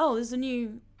see, oh, there's a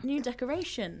new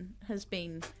decoration has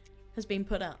been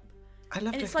put up. I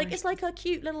love and it's like a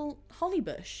cute little holly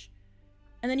bush,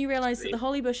 and then you realise that the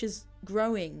holly bush is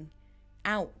growing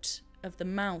out of the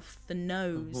mouth, the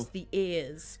nose, the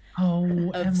ears of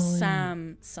Emily.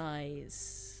 Sam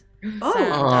size. Sam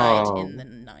died in the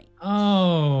night.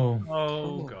 Oh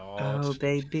god. Oh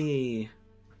baby.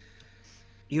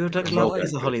 You would look lovely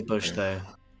as a holly bush, though.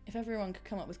 If everyone could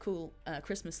come up with cool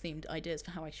Christmas-themed ideas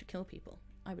for how I should kill people,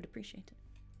 I would appreciate it.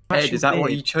 Ed, is that why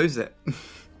you chose it?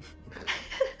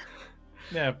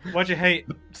 Yeah, why'd you hate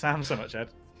Sam so much, Ed?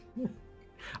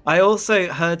 I also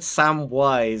heard Sam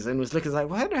Wise and was looking like,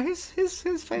 well, no, his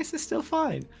face is still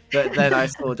fine. But then I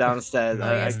saw downstairs.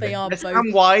 Oh yes, they are both. Sam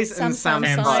Wise and Sam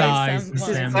Size. This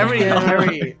is very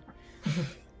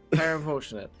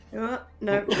unfortunate. You know what?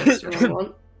 No, that's the wrong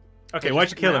one. Okay, why'd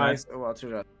you kill him, Ed? Oh,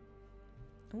 no,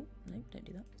 don't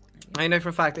do that. I know for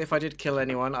a fact that if I did kill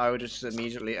anyone, I would just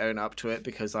immediately own up to it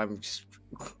because I'm just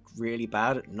really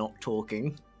bad at not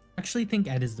talking. I actually think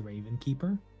Ed is the Raven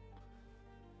Keeper.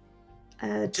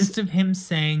 Ed. Just of him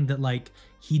saying that, like,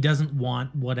 he doesn't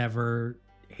want whatever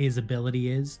his ability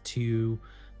is to.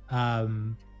 By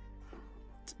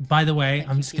the way,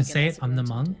 I'm just gonna say it. I'm the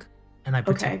monk, and I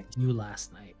protected you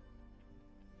last night.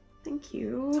 Thank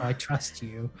you. So I trust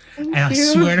you. Thank And you.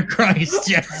 I swear to Christ,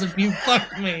 Jess, if you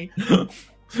fuck me,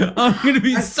 I'm gonna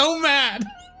be so mad.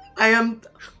 I'm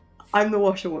the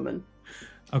washerwoman.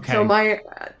 Okay. So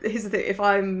here's the thing: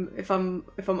 if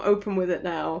I'm open with it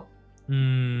now,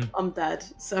 I'm dead.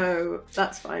 So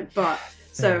that's fine. But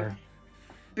Fair. so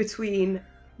between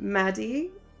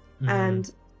Maddie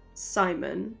and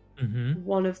Simon,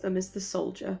 one of them is the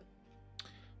soldier.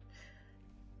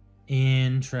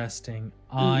 Interesting.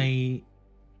 I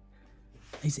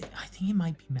think it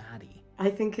might be Maddie. I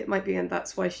think it might be, and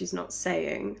that's why she's not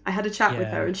saying. I had a chat with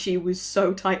her, and she was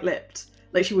so tight-lipped,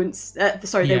 like she wouldn't. They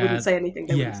wouldn't say anything.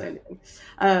 They wouldn't say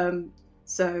anything.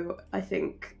 So I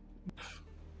think.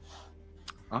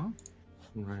 Oh,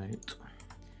 right.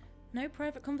 No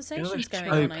private conversations going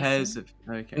Oh, on. pairs of.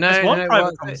 Okay. No, There's one no, private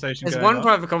well, conversation there's going one on.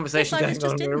 private conversation Yes, I was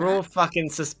going just on. in We're all that. fucking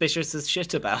suspicious as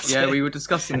shit about it. Yeah, we were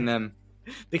discussing them.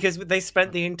 Because they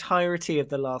spent the entirety of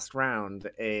the last round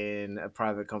in a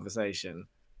private conversation.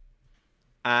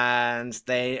 And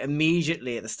they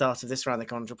immediately, at the start of this round, they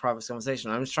got into a private conversation.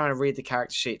 I'm just trying to read the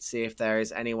character sheet to see if there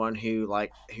is anyone who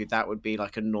that would be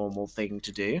like a normal thing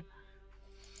to do.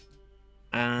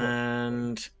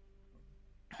 And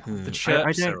The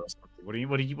chirpser or something. What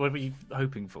are you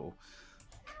hoping for?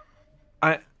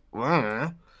 It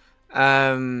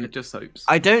just hopes.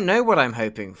 I don't know what I'm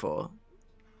hoping for.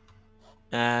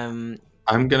 I'm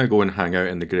gonna go and hang out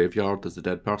in the graveyard as a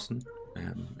dead person.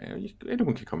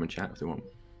 Anyone can come and chat if they want.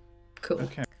 Cool.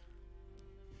 Okay.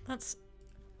 That's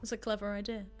a clever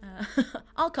idea.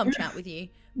 I'll come chat with you,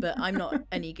 but I'm not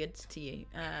any good to you.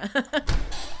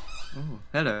 Oh,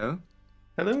 hello.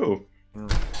 Hello.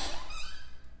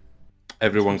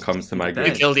 Everyone comes to my We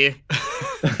grave. killed you.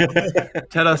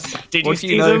 Tell us. Did you what do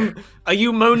see know? them? Are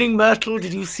you moaning, Myrtle?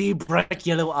 Did you see bright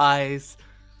yellow eyes?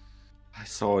 I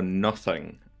saw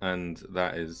nothing, and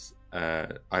that is.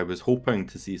 I was hoping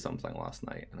to see something last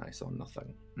night, and I saw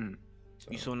nothing. So,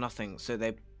 You saw nothing, so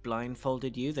they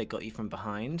blindfolded you. They got you from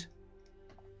behind.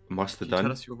 must have Can you done.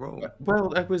 Tell us your role.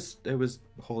 Well, it was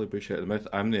Holly Bush out of the mouth.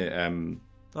 I'm the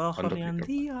Oh, Holly and Undertaker.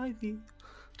 the ivy.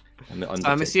 I'm the I'm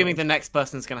Undertaker. assuming the next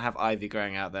person's going to have ivy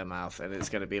growing out their mouth, and it's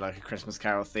going to be like a Christmas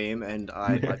Carol theme. And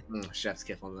I like chef's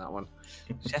kiss on that one.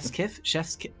 Chef's kiss.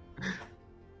 Chef's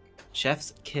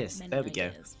kiss. Many There we go.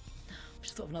 ideas.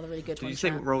 Just thought of another really good Did one. you say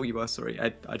chat. what role you were? Sorry, I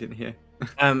didn't hear.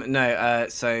 No.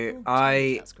 So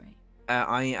Oh, that's great.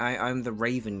 I'm the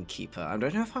Raven Keeper. I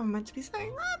don't know if I'm meant to be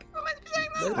saying that. People are meant to be saying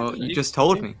that. Well, you just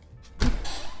told me.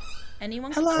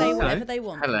 Anyone can Hello. say whatever they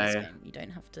want in this Hello. game. You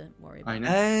don't have to worry about I it.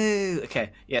 know. Oh,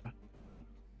 okay. Yeah.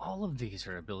 All of these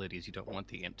are abilities you don't want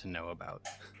the imp to know about.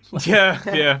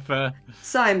 Yeah, fair.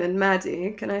 Simon, Maddie,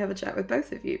 can I have a chat with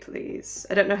both of you, please?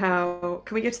 I don't know how.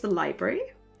 Can we get to the library?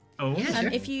 Oh,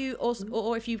 If you also,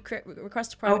 or if you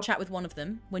request a private chat with one of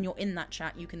them, when you're in that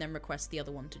chat, you can then request the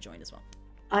other one to join as well.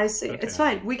 I see. Okay. It's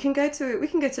fine. We can go to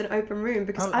an open room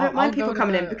because I don't mind people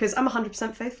coming in because I'm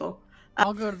 100% faithful.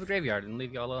 I'll go to the graveyard and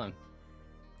leave you all alone.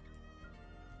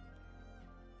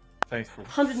 Faithful.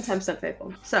 110%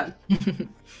 faithful. So,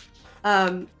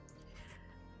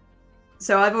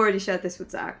 so I've already shared this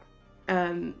with Zach.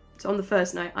 So on the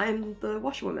first night, I'm the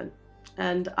washerwoman,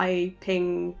 and I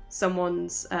ping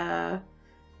someone's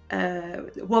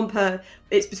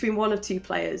it's between one of two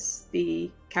players,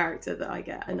 the character that I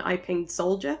get, and I pinged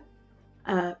soldier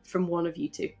from one of you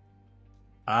two.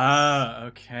 Ah,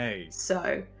 okay.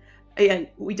 So again,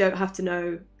 we don't have to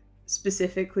know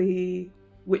specifically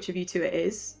which of you two it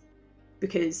is,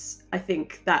 because I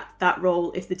think that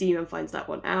role, if the demon finds that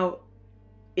one out,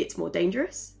 it's more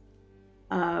dangerous.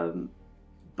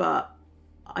 But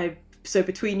so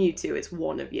between you two, it's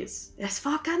one of yous. It's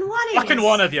fucking one of yous. Fucking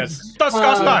one of yous.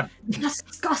 Disgusting.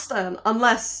 Disgusting.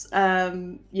 Unless,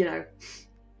 you know,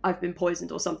 I've been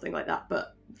poisoned or something like that.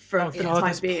 But for the time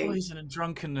there's being, poison and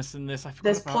drunkenness in this. I forgot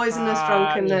there's about poisonous that.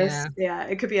 drunkenness. Yeah,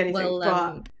 it could be anything. Well,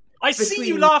 but I see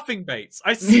you laughing, Bates.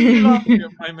 I see you laughing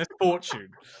at my misfortune.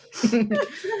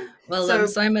 Well,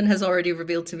 Simon has already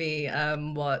revealed to me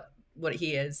what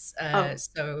he is.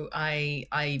 So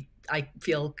I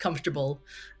feel comfortable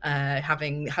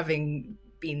having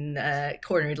been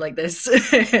cornered like this,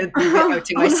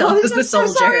 outing myself as the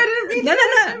soldier. No,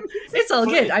 it's all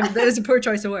good. That was a poor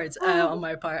choice of words on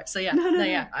my part. So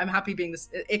yeah, I'm happy being this.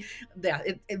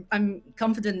 I'm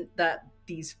confident that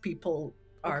these people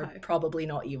are probably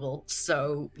not evil.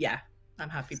 So yeah, I'm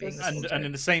happy being the soldier. And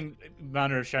in the same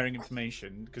manner of sharing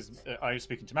information, because I was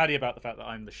speaking to Maddie about the fact that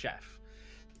I'm the chef.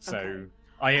 So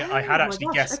I had actually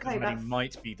guessed that Maddie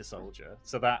might be the soldier.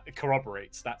 So that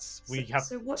corroborates. We have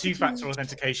two-factor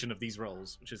authentication of these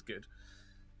roles, which is good.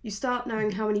 You start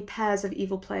knowing how many pairs of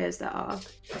evil players there are.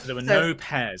 So there were no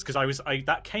pairs, because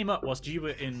that came up whilst you were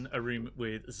in a room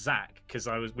with Zach, because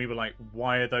we were like,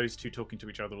 why are those two talking to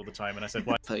each other all the time? And I said,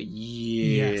 why? For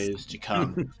years to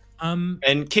come.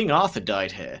 And King Arthur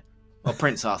died here, or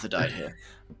Prince Arthur died here.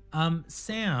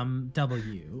 Sam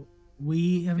W.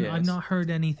 I've not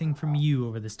heard anything from you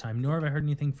over this time, nor have I heard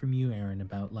anything from you, Aaron,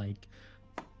 about like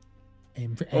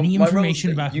any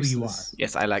information about who you are.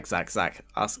 Yes, I like Zach.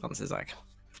 Answer Zach.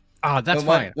 That's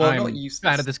fine. I'm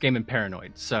bad at this game and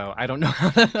paranoid, so I don't know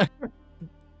how to...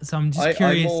 So I'm just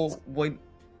curious.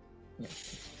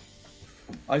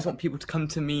 I just want people to come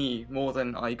to me more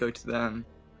than I go to them,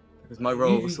 because my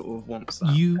role sort of wants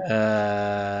that.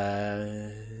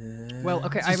 Well,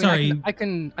 okay. I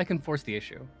can force the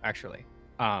issue actually,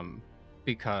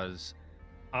 because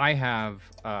I have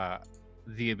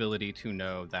the ability to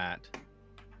know that,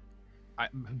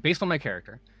 based on my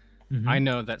character, I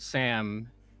know that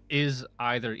Sam is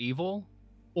either evil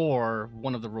or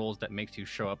one of the roles that makes you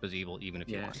show up as evil even if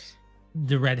you aren't.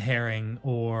 The red herring,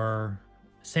 or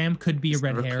Sam could be a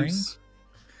red herring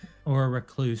or a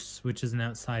recluse, which is an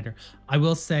outsider. I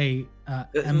will say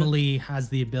Emily has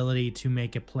the ability to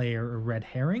make a player a red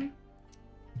herring.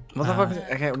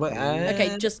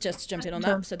 Okay, just to jump in on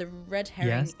that. So the red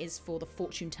herring is for the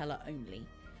fortune teller only.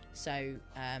 So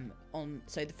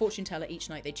the fortune teller, each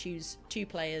night they choose two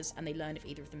players and they learn if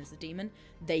either of them is the demon.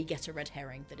 They get a red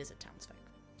herring that is a townsfolk.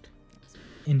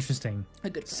 Interesting. A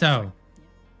good player,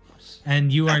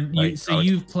 and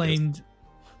you've claimed.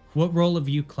 What role have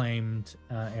you claimed,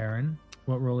 Aaron?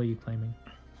 What role are you claiming?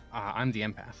 I'm the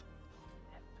empath.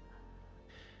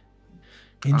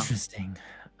 Interesting.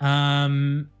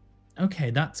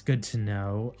 Okay, that's good to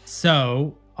know.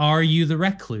 So, are you the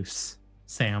recluse,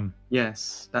 Sam?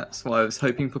 Yes, that's why I was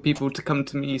hoping for people to come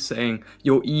to me saying,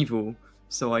 you're evil,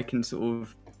 so I can sort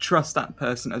of trust that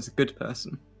person as a good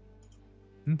person.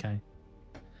 Okay.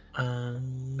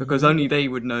 Because only they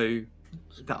would know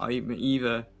that I'm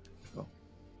either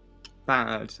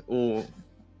bad or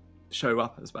show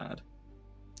up as bad.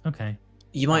 Okay.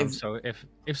 You might. So if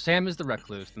Sam is the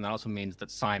recluse, then that also means that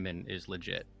Simon is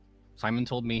legit. Simon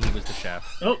told me he was the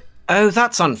chef. Oh,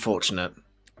 that's unfortunate.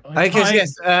 Because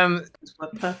yes,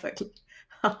 perfectly.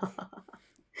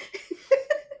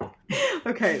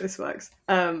 Okay, this works.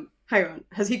 Hang on,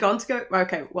 has he gone to go?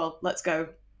 Okay, well, let's go.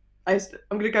 I'm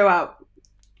gonna go out.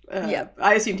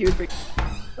 I assumed he was free.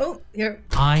 Oh, here.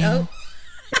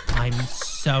 I'm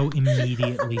so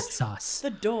immediately sus.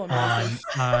 The door.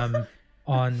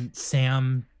 On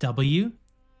Sam W.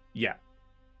 Yeah.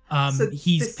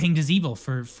 He's pinged as evil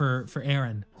for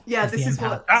Aaron. Yeah, this is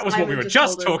what that was what we were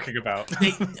just talking about.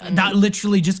 That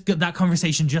literally that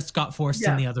conversation just got forced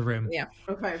in the other room. Yeah.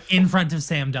 Okay. In front of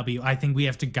Sam W. I think we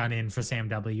have to gun in for Sam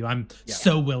W. I'm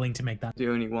so willing to make that. The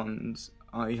only ones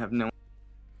I have no.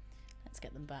 Let's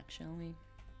get them back, shall we?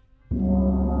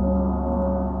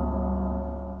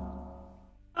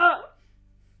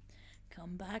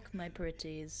 Come back, my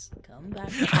pretties. Come back.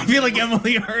 I feel like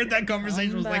Emily heard that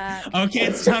conversation. Was like, okay,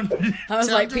 it's time. I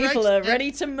was like, people are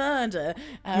ready to murder.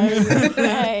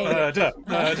 Okay. Murder.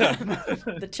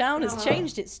 The town has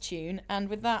changed its tune, and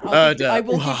with that, I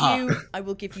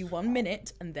will give you 1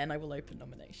 minute, and then I will open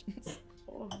nominations.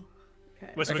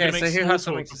 Okay. Well, so who has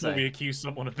something to say? We accuse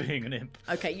someone of being an imp.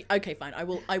 Okay, fine. I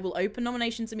will open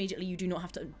nominations immediately. You do not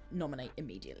have to nominate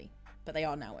immediately, but they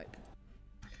are now open.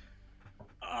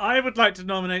 I would like to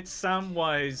nominate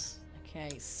Samwise.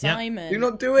 Okay, Simon. Yep. Do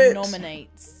not do it.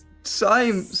 Nominates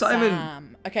Simon.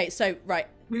 Sam. Okay, so right.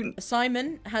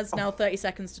 Simon has now 30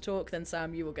 seconds to talk. Then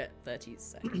Sam, you will get 30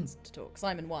 seconds to talk.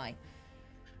 Simon, why?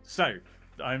 So,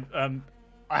 I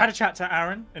had a chat to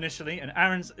Aaron initially, and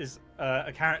Aaron's is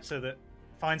a character that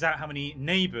finds out how many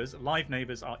neighbors, live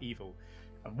neighbors, are evil.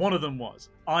 And one of them was,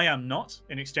 I am not.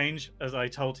 In exchange, as I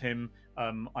told him,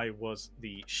 I was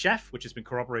the chef, which has been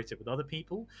corroborated with other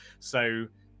people. So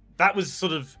that was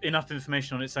sort of enough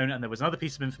information on its own. And there was another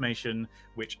piece of information,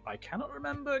 which I cannot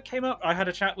remember, came up. I had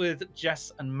a chat with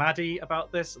Jess and Maddie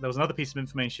about this. There was another piece of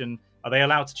information. Are they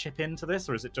allowed to chip into this,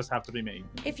 or does it just have to be me?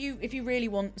 If you really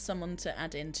want someone to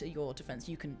add into your defense,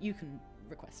 you can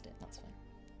request it. That's fine.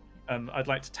 I'd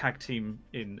like to tag team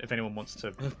in if anyone wants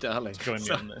to join me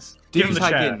on this. Do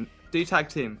you tag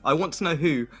team? I want to know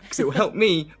who, because it will help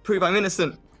me prove I'm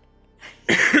innocent.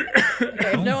 Okay,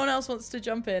 if no one else wants to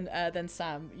jump in, then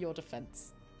Sam, your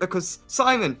defense. Because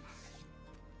Simon,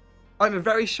 I'm a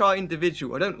very shy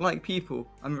individual. I don't like people.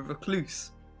 I'm a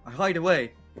recluse. I hide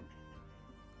away.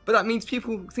 But that means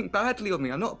people think badly of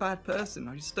me. I'm not a bad person.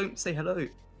 I just don't say hello.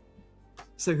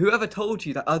 So whoever told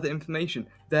you that other information,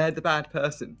 they're the bad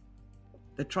person.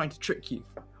 They're trying to trick you.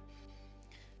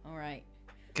 All right.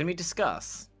 Can we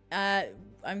discuss? I'm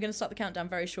going to start the countdown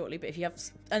very shortly, but if you have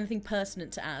anything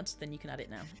pertinent to add, then you can add it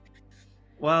now.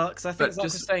 Well, because I think Zach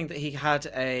was saying that he had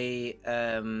a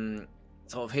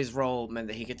sort of his role meant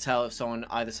that he could tell if someone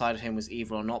either side of him was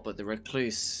evil or not. But the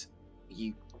recluse,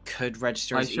 you could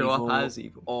register as evil,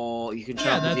 or you can show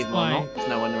up as evil or not.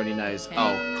 No one really knows.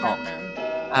 Okay,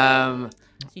 so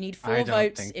you need 4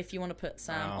 votes if you want to put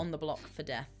Sam on the block for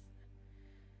death.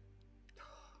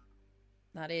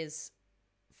 That is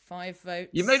 5 votes.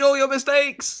 You made all your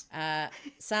mistakes.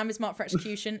 Sam is marked for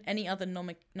execution. Any other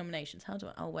nominations? How do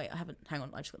I? Oh wait, I haven't. Hang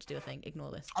on, I just got to do a thing.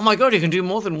 Ignore this. Oh my god, you can do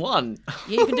more than one.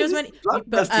 Yeah, you can do as many.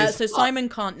 But so Simon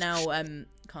can't now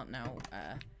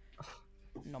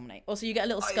nominate. Also, you get a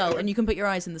little skull, and you can put your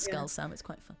eyes in the skull, Sam. It's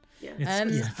quite fun. Yeah.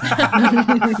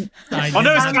 Oh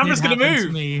no, his camera's gonna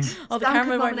move. Oh, the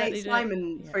camera won't let nominate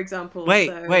Simon, for example. Wait.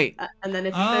 And then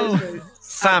if those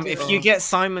Sam, if you get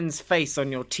Simon's face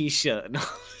on your T-shirt,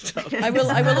 I will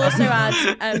also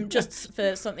add just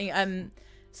for something.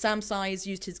 Sam Size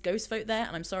used his ghost vote there,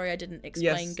 and I'm sorry I didn't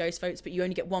explain ghost votes, but you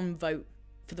only get 1 vote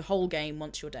for the whole game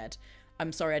once you're dead.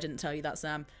 I'm sorry I didn't tell you that,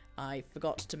 Sam. I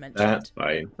forgot to mention it.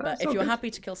 Fine. But if you're happy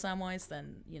to kill Samwise,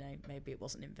 then maybe it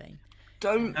wasn't in vain.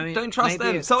 Don't trust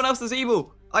them. Someone else is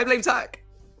evil. I blame Zach.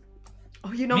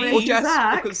 Oh, you're nominating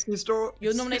Zach?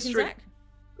 You're nominating Zach?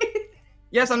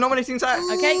 Yes, I'm nominating Zach.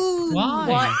 Okay.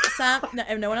 Why? Sam,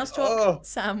 no one else talk.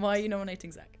 Sam, why are you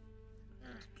nominating Zach?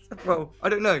 Well, I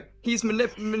don't know. He's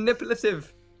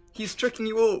manipulative. He's tricking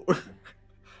you all.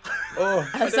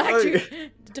 Zach,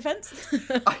 defense?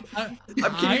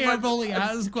 I have only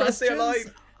asked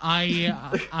questions.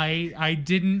 I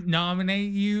didn't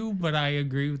nominate you, but I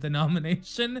agree with the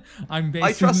nomination. I'm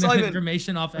basing the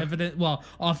information off evidence. Well,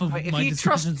 off of my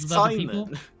discussions with other people.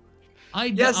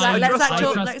 Let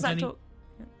Zach talk.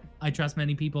 I trust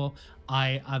many people.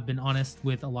 I've been honest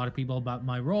with a lot of people about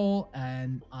my role,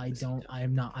 and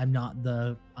I'm not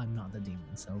the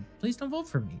demon. So please don't vote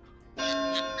for me.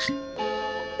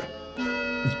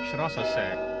 Should also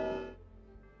say,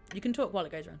 you can talk while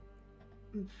it goes around.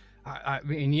 I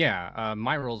mean,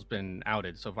 my role's been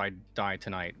outed, so if I die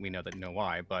tonight, we know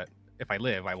why. But if I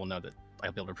live, I will know that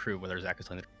I'll be able to prove whether Zach is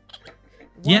telling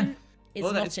the truth.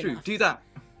 Well, that's true. Do that.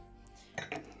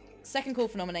 Second call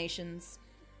for nominations.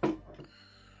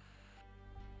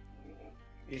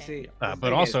 You see,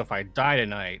 but also, if I die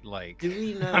tonight,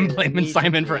 I'm blaming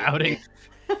Simon for outing.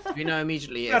 Do we know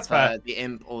immediately if the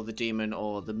imp or the demon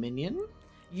or the minion?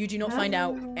 You do not find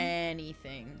out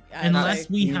anything. Unless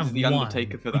we have the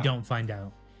Undertaker for that. We don't find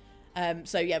out.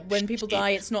 So yeah, when people die,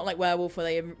 it's not like Werewolf where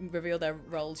they reveal their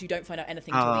roles. You don't find out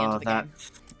anything until the end of the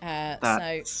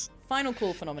game. So, final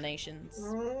call for nominations.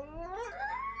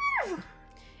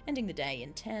 Ending the day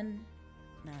in 10,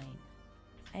 9,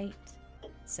 8,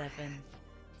 7,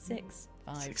 6,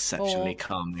 5, 4,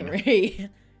 3,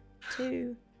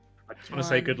 2, I just want to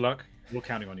say good luck. We're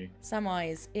counting on you.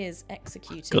 Samwise is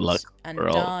executed. Good luck. And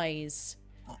dies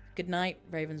Good night,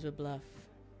 Ravenswood Bluff.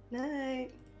 Night.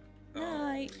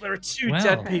 Night. There are two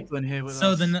dead people in here with us.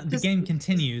 So the game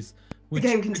continues. The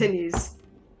game continues.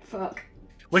 Fuck.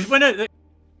 No,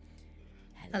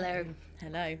 Hello.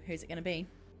 Hello. Who's it going to be?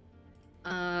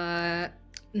 Now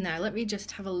let me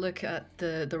just have a look at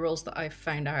the roles that I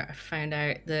found out. I found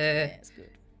out the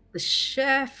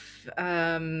chef.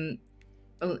 I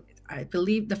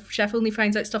believe the chef only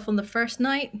finds out stuff on the first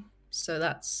night, so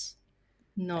that's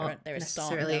not they're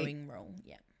necessarily a start knowing role.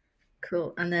 Yeah.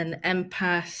 Cool. And then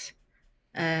empath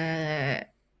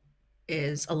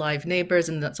is alive neighbors,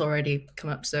 and that's already come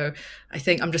up. So I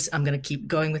think I'm gonna keep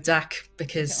going with Zach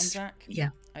because Zach.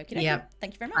 Yeah. Okay. Yeah.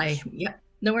 Thank you very much.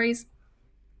 No worries.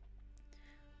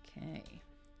 Okay.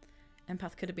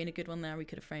 Empath could have been a good one there. We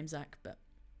could have framed Zach, but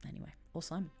anyway, or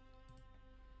Simon.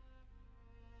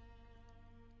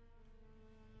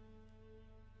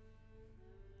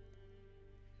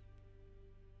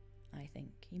 I think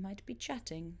he might be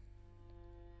chatting.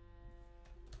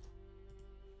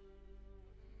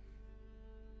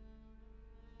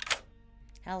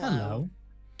 Hello.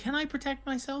 Can I protect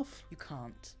myself? You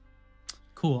can't.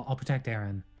 Cool. I'll protect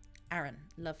Aaron. Aaron,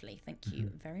 lovely. Thank you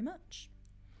very much.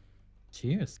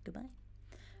 Cheers. Goodbye.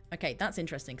 Okay, that's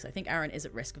interesting because I think Aaron is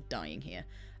at risk of dying here.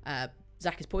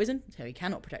 Zach is poisoned, so he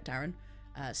cannot protect Aaron.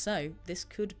 So this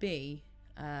could be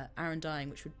Aaron dying,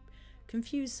 which would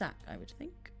confuse Zach, I would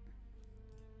think.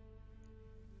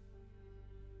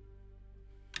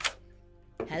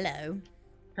 Hello.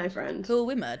 Hi, friend. Cool,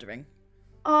 we're murdering.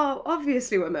 Oh,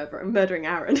 obviously we're murdering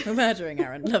Aaron. We're murdering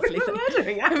Aaron. Lovely. We're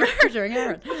murdering Aaron. We're murdering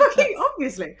Aaron. Fucking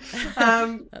obviously.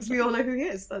 We all know who he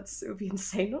is. It would be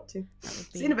insane not to. That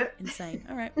would be See you in a bit. insane.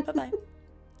 All right. Bye-bye.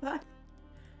 Bye.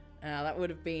 That would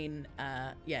have been,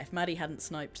 if Maddie hadn't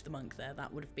sniped the monk there,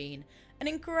 that would have been an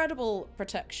incredible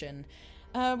protection.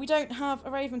 We don't have a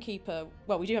Ravenkeeper.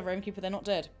 Well, we do have a Ravenkeeper. They're not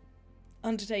dead.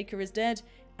 Undertaker is dead,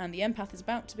 and the empath is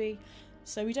about to be.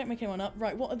 So we don't make anyone up.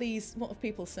 Right, what are these? What have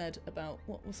people said about,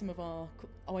 what were some of our...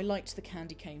 Oh, I liked the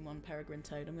candy cane one, Peregrine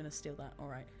Toad. I'm going to steal that. All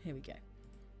right, here we go.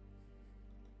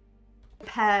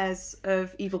 Pairs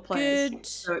of evil players. Good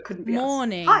so it couldn't be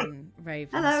morning, us. Hi.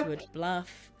 Ravenswood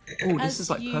Bluff. Oh, this is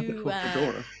like perfect for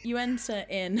Fedora. You enter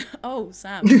in... Oh,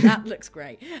 Sam, that looks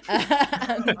great.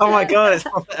 And, oh my god, it's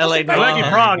proper LA noir. Leggy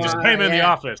Prague just came in the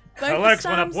office. Both Her the legs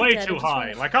went up Sams way again, too just high,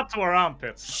 want- like up to her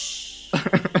armpits.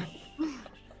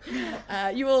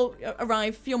 You all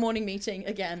arrive for your morning meeting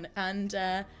again, and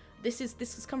this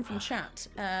has come from chat.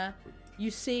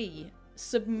 You see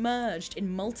submerged in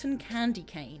molten candy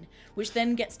cane, which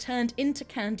then gets turned into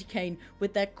candy cane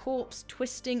with their corpse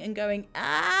twisting and going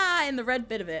in the red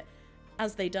bit of it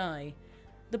as they die,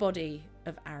 the body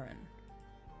of Aaron.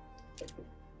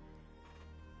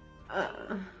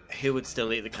 Who would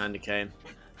still eat the candy cane?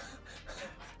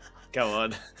 Go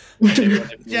on.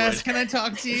 Jess, can I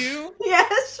talk to you? Yeah,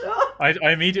 sure. I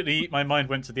immediately, my mind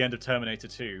went to the end of Terminator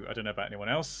 2. I don't know about anyone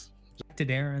else.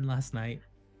 Did Aaron last night?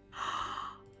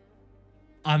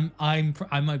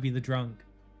 I might be the drunk,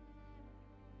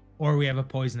 or we have a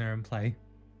poisoner in play.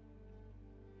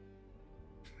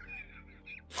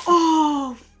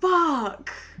 Oh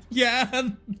fuck! Yeah,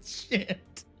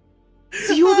 shit.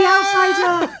 So you're the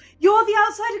outsider. You're the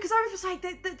outsider because I was like,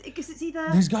 because it's either.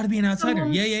 There's got to be an outsider.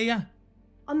 Yeah.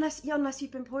 Unless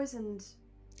you've been poisoned.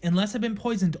 Unless I've been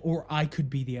poisoned, or I could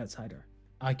be the outsider.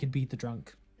 I could be the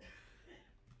drunk.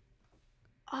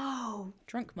 Oh.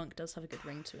 Drunk monk does have a good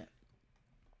ring to it.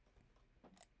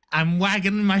 I'm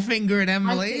wagging my finger at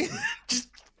Emily.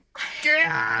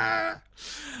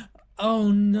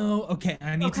 Oh no. Okay,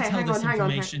 I need to tell this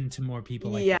information to more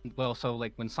people. Yeah. Well, so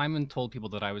like when Simon told people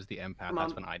that I was the empath,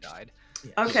 that's when I died.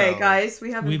 Yeah. Okay, so, guys,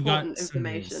 we have we've important got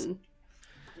information.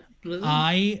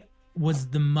 I was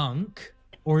the monk,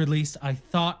 or at least I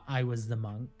thought I was the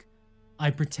monk.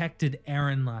 I protected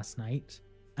Aaron last night,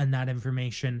 and that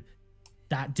information,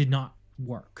 that did not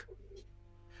work.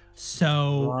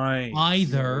 So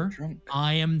either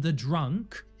I am the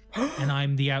drunk and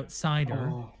I'm the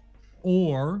outsider,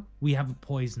 or we have a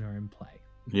poisoner in play.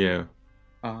 Yeah.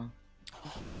 I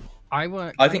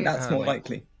think that's more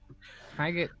likely. Can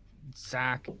I get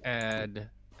Zach, Ed,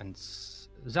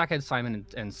 Simon,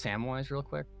 and Samwise real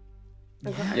quick?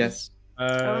 Okay. Yes.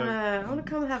 I want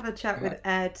to come have a chat with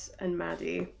Ed and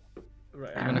Maddie.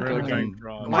 Right. I'm gonna go to the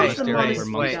monastery where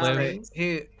monks live.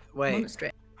 Wait.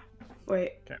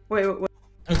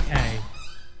 Okay.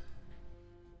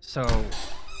 So.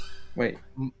 Wait.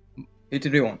 Who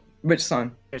did we want? Which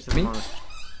sign? Me?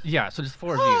 Yeah, so just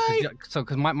four of you.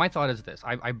 Because my thought is this: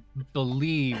 I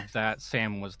believe that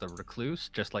Sam was the recluse.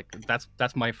 Just like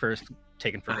that's my first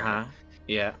taken for granted.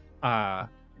 Yeah.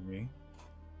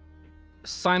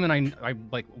 Simon,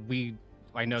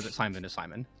 I know that Simon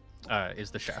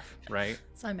is the chef, right?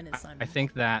 Simon is Simon. I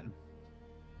think that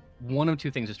one of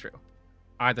two things is true.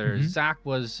 Either Zach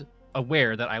was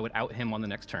aware that I would out him on the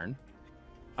next turn,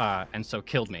 and so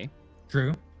killed me.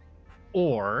 True.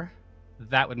 Or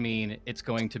that would mean it's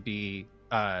going to be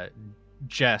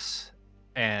Jess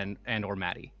and or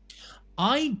Maddie.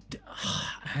 I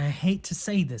hate to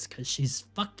say this because she's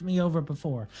fucked me over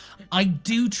before. I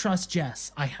do trust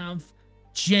Jess. I have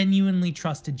genuinely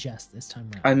trusted Jess this time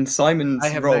around. And Simon's I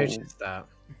have role. noticed that.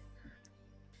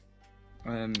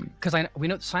 Because we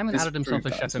know Simon outed himself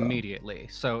as chef immediately.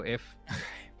 So if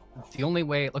the only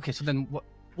way, okay, so then what?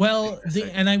 Well,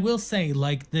 and I will say,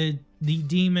 like the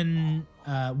demon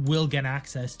will get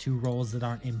access to roles that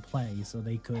aren't in play, so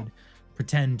they could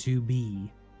pretend to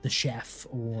be the chef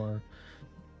or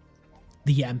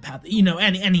the empath. You know,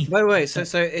 anything. Wait. So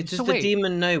does the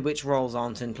demon know which roles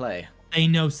aren't in play? They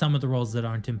know some of the roles that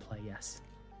aren't in play. Yes.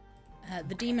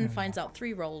 The demon finds out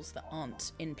 3 roles that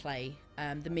aren't in play.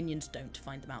 The minions don't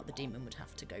find them out. The demon would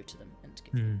have to go to them and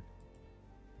give them.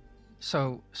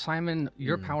 So, Simon,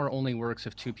 your power only works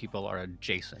if 2 people are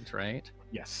adjacent, right?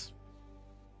 Yes.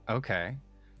 Okay.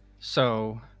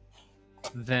 So,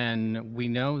 then we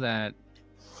know that...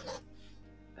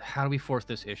 How do we force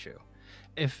this issue?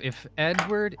 If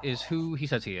Edward is who he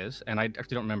says he is, and I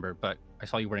actually don't remember, but I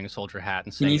saw you wearing a soldier hat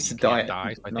and saying he needs to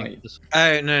die. So I think this...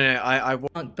 Oh no, I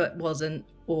but wasn't,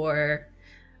 or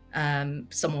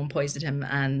someone poisoned him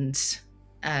and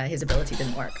his ability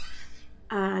didn't work.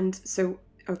 And so,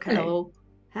 okay. Hello.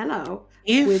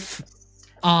 If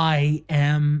I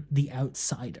am the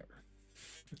outsider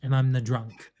and I'm the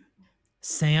drunk,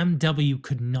 Sam W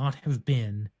could not have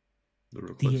been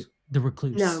the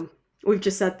recluse. No, we've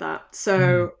just said that.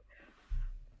 So,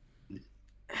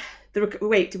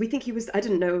 wait, do we think he was? I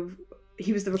didn't know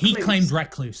he was the recluse. He claimed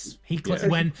recluse.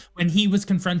 When he was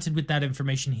confronted with that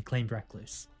information, he claimed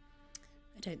recluse.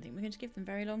 I don't think we're going to give them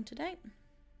very long today.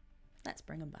 Let's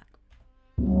bring them back.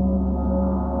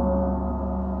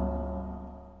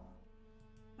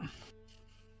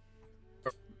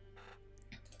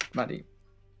 Maddie.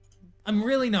 I'm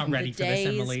really not ready for this,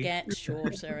 Emily. The days get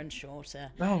shorter and shorter.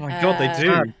 Oh my god, they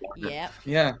do. Yeah.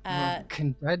 Yeah.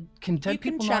 Can dead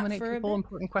people nominate people?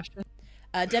 Important question.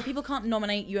 Dead people can't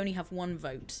nominate. You only have 1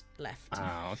 vote left.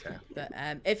 Oh, okay. But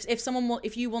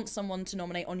if you want someone to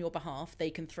nominate on your behalf,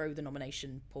 they can throw the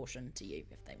nomination portion to you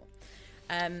if they want.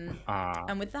 And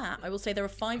with that, I will say there are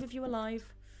 5 of you alive,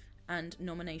 and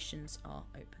nominations are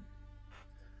open.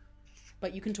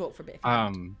 But you can talk for a bit.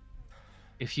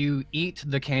 If you eat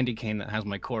the candy cane that has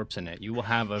my corpse in it, you will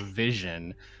have a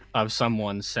vision of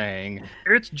someone saying,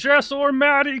 "It's Jess or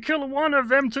Maddie, kill one of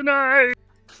them tonight."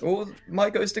 Or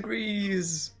my ghost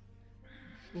agrees.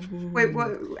 Wait,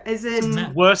 what? As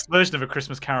in worst version of A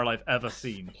Christmas Carol I've ever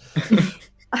seen.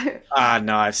 No,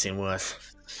 I've seen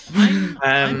worse. I'm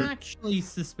actually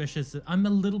suspicious. I'm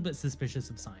a little bit suspicious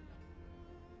of Simon.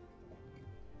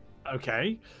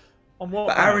 Okay. On what?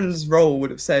 But Aaron's role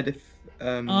would have said if.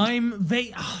 And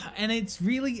it's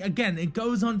really, again, it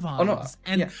goes on vibes,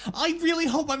 I really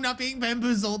hope I'm not being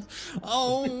bamboozled.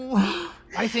 Oh,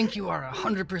 I think you are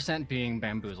 100% being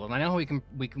bamboozled. And I know we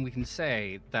can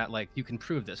say that, like, you can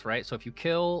prove this, right? So if you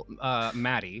kill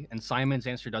Maddie and Simon's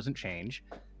answer doesn't change,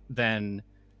 then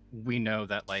we know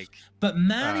that, like. But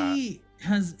Maddie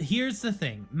here's the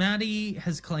thing. Maddie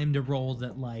has claimed a role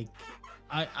that, like,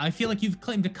 I feel like you've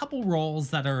claimed a couple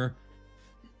roles that are.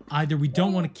 Either we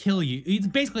don't want to kill you. It's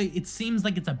basically, it seems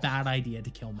like it's a bad idea to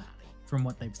kill Maddie, from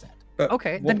what they've said. But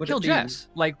okay, then kill Jess.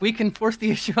 Like, we can force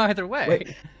the issue either way.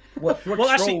 Wait, what role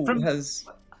has...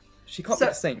 She can't be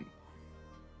the same.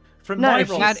 If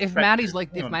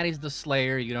Maddie's the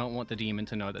Slayer, you don't want the demon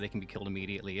to know that they can be killed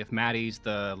immediately. If Maddie's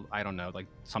the, I don't know, like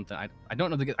something, I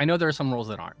don't know. I know there are some roles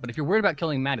that aren't, but if you're worried about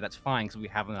killing Maddie, that's fine because we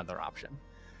have another option,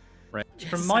 right?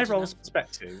 From my role's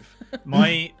perspective,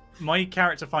 my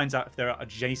character finds out if there are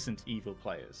adjacent evil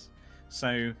players.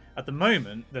 So at the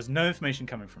moment, there's no information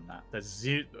coming from that. There's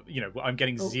zero, I'm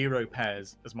getting 0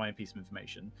 pairs as my piece of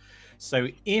information. So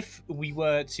if we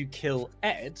were to kill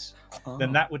Ed,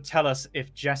 then that would tell us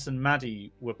if Jess and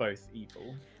Maddie were both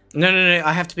evil. No.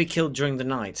 I have to be killed during the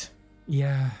night.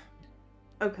 Yeah.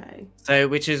 Okay. So,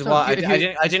 which is why I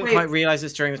didn't quite realize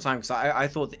this during the time, because I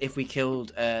thought that if we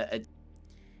killed Hello,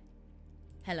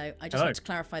 I just want to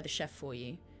clarify the chef for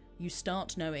you. You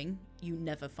start knowing, you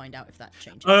never find out if that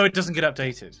changes. Oh, it doesn't get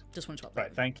updated. Just want to update.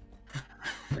 Right, thank you.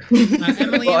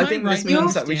 Emily, well, I think this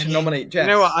means that we should nominate Jess.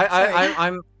 You know what?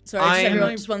 I'm sorry,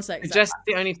 everyone, just one sec. Jess,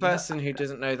 the only person who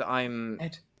doesn't know that I'm.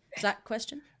 Ed. Is that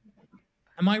question?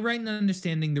 Am I right in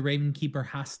understanding the Raven Keeper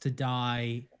has to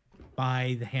die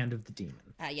by the hand of the demon.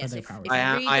 Yes, if you read I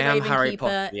am the Harry Ravenkeeper,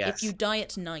 Potter, yes. if you die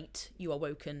at night, you are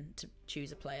woken to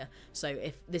choose a player. So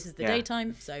if this is the Yeah.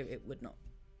 daytime, so it would not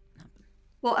happen.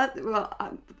 Well,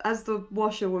 as the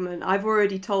washerwoman, I've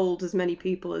already told as many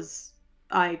people as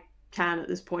I can at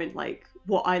this point, like,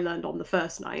 what I learned on the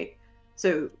first night.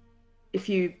 So if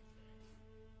you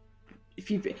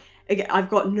again, I've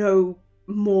got no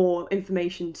more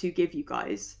information to give you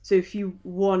guys. So if you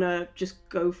wanna just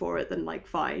go for it, then like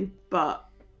fine. But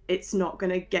it's not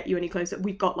gonna get you any closer.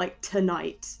 We've got like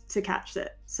tonight to catch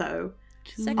it. So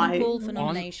Second call for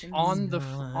nominations. On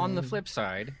the flip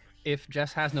side, if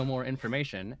Jess has no more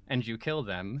information and you kill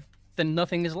them, then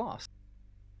nothing is lost.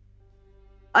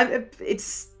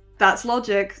 That's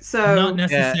logic. So not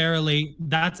necessarily.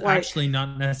 That's actually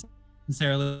not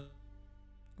necessarily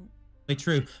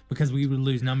true, because we would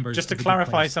lose numbers. Just to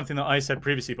clarify something that I said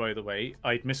previously, by the way,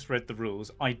 I misread the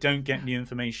rules. I don't get new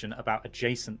information about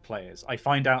adjacent players. I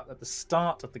find out at the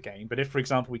start of the game, but if, for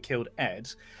example, we killed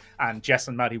Ed and Jess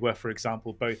and Maddie were, for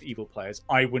example, both evil players,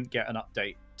 I wouldn't get an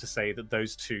update to say that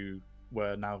those two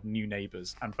were now new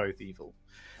neighbours and both evil.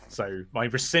 So I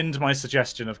rescind my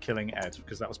suggestion of killing Ed,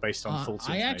 because that was based on false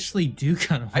information. I actually do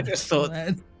kind of. I just thought.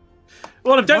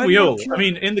 Well, don't we all? I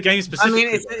mean, in the game specifically.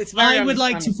 I mean, it's very I would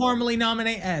like to formally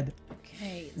nominate Ed.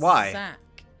 Okay. Why? Zach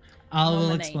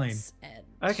I'll explain. Ed.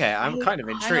 Okay, I'm kind of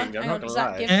intrigued. I'm not gonna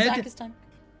lie. Give Zach his time.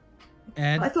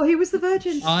 Ed, I thought he was the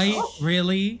virgin. I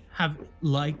really have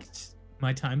liked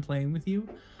my time playing with you.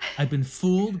 I've been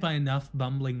fooled by enough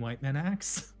bumbling white men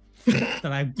acts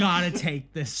that I've got to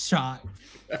take this shot.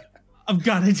 I've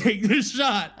got to take this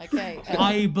shot. Okay.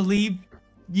 I believe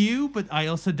you, but I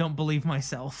also don't believe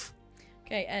myself.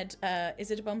 Okay, Ed, is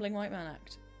it a bumbling white man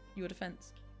act? Your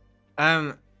defense.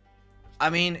 I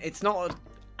mean, it's not an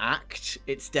act.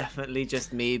 It's definitely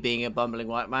just me being a bumbling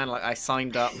white man. Like, I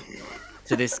signed up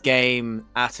to this game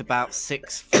at about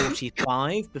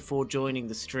 6:45 before joining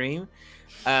the stream.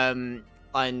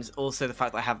 And also the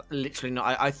fact that I have literally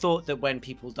not... I thought that when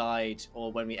people died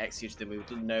or when we executed them, we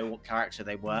would know what character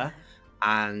they were.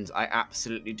 And I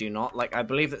absolutely do not. Like, I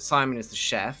believe that Simon is the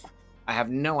chef. I have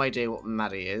no idea what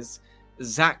Maddie is.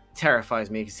 Zach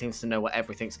terrifies me because he seems to know what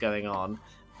everything's going on.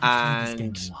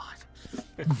 And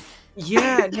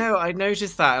yeah, no, I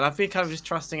noticed that, and I've been kind of just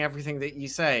trusting everything that you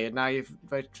say, and now you've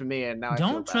voted for me, and now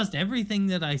don't trust everything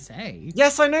that I say.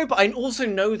 Yes, I know, but I also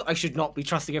know that I should not be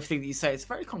trusting everything that you say. It's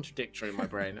very contradictory in my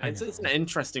brain. It's an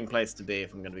interesting place to be,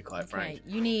 if I'm going to be quite frank.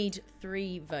 You need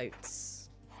 3 votes.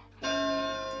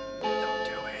 Don't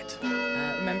do it.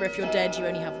 Remember, if you're dead, you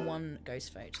only have 1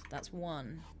 ghost vote. That's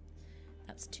 1.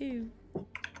 That's 2.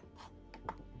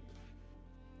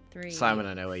 3. Simon,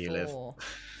 I know where you live.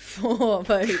 4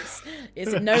 votes.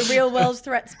 Is no real world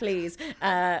threats, please.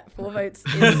 4 votes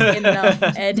is enough.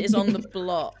 Ed is on the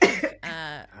block.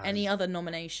 Any other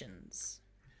nominations?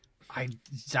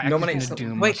 Nominate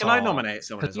Doom. Wait, can I nominate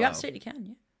someone as well? You absolutely can,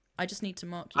 yeah. I just need to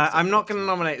mark you. I'm not going to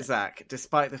nominate Zach,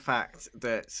 despite the fact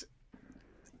that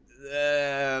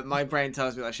my brain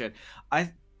tells me that I should.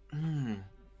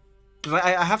 Because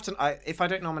I have to. If I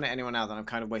don't nominate anyone now, then I'm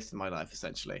kind of wasting my life,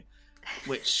 essentially.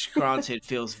 Which, granted,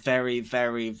 feels very,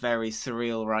 very, very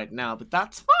surreal right now, but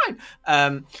that's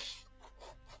fine.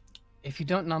 If you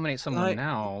don't nominate someone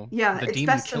now, yeah, the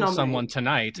demon kills someone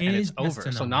tonight, and it's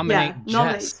over. So nominate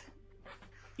Jess.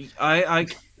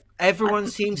 Everyone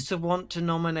seems to want to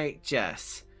nominate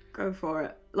Jess. Go for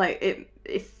it.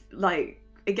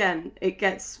 Again, it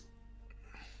gets.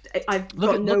 I've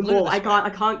got no more. I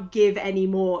can't give any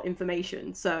more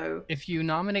information. So if you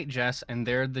nominate Jess and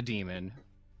they're the demon,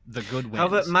 the good wins. How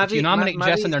about Maddie, if you nominate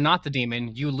Jess and they're not the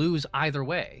demon, you lose either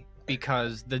way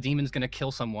because the demon's gonna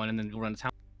kill someone and then you'll run to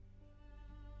town.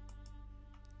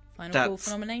 Final call for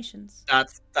nominations.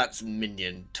 That's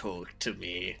minion talk to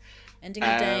me. Ending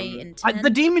the day in 10. The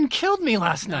demon killed me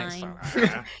last night.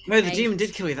 No, the demon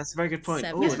did kill you. That's a very good point.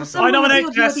 I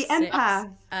nominate Jess. The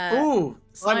empath.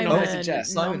 Simon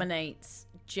Jess. nominates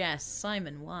Jess.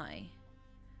 Simon, why?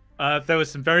 There were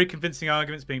some very convincing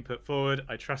arguments being put forward.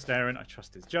 I trust Aaron. I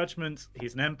trust his judgment.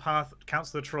 He's an empath.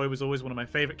 Counselor Troy was always one of my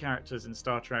favorite characters in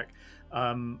Star Trek.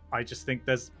 I just think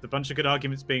there's a bunch of good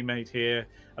arguments being made here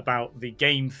about the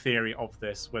game theory of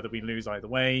this, whether we lose either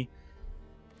way.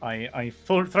 I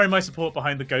throw my support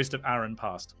behind the ghost of Aaron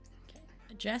past.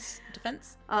 Jess,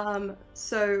 defense?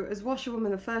 So as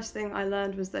washerwoman, the first thing I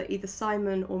learned was that either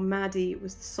Simon or Maddie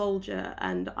was the soldier,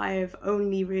 and I have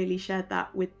only really shared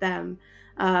that with them.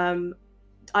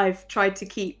 I've tried to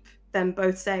keep them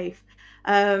both safe.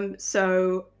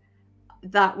 So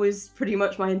that was pretty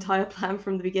much my entire plan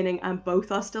from the beginning, and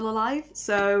both are still alive.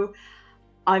 So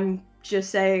I'm just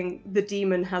saying the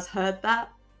demon has heard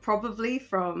that probably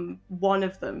from one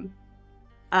of them,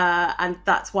 and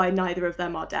that's why neither of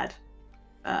them are dead.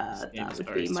 That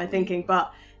would be my thinking,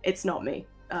 but it's not me.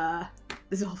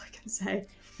 This is all I can say.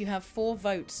 You have 4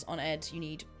 votes on Ed. You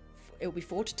need, it will be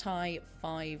 4 to tie,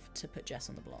 5 to put Jess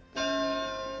on the block.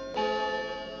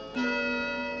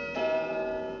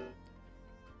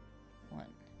 1.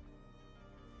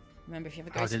 Remember, if you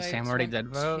have a ghost did vote, Sam already 1, dead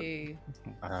vote? 2,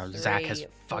 Zach 3, has 4.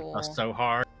 fucked us so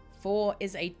hard. 4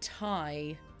 is a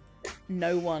tie.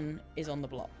 No one is on the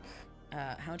block.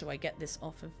 How do I get this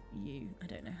off of you? I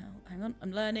don't know how. Hang on,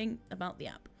 I'm learning about the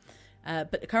app.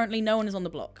 But currently no one is on the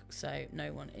block, so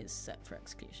no one is set for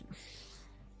execution.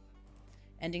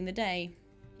 Ending the day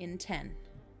in 10,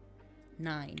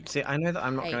 9. See, I know that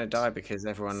I'm not 8, going to die because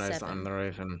everyone knows 7, that I'm the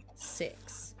Raven.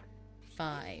 6,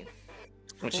 5.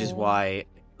 Which 4, is why.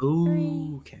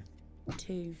 Ooh, okay.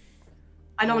 2.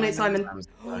 I nominate Simon.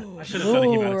 I should have done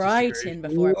a humanities Right degree. in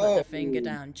before I put the finger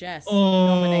down. Jess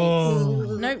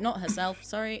nominates. No, not herself.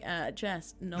 Sorry,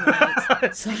 Jess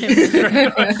nominates Simon. She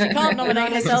can't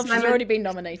nominate herself. She's already been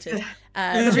nominated.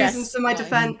 The Jess, reasons for my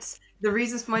defense. The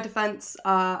reasons for my defense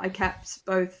are I kept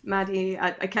both Maddie.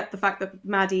 I kept the fact that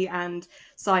Maddie and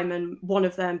Simon, one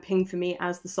of them, pinged for me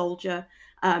as the soldier.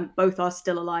 Both are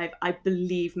still alive. I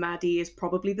believe Maddie is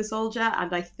probably the soldier,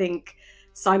 and I think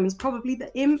Simon's probably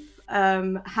the imp.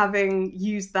 Having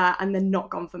used that and then not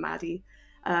gone for Maddie,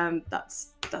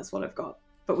 that's what I've got.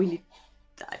 But we need,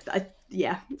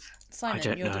 yeah. Simon, I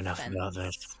don't your know enough defense. about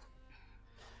this.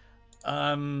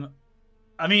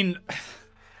 I mean,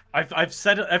 I've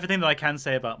said everything that I can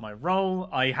say about my role.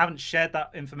 I haven't shared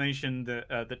that information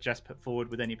that Jess put forward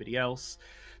with anybody else.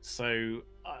 So,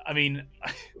 I mean,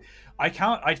 I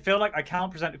feel like I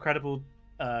can't present a credible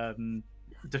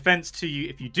defense to you.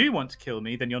 If you do want to kill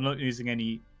me, then you're not losing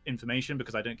any information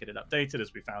because I don't get it updated,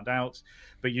 as we found out.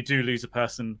 But you do lose a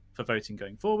person for voting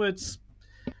going forwards.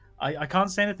 I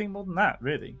can't say anything more than that,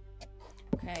 really.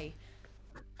 Okay.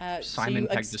 Simon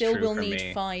so you still will need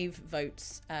me. 5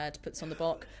 votes to put this on the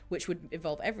block, which would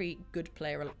involve every good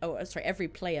player, every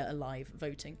player alive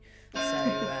voting.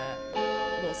 So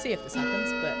we'll see if this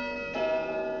happens, but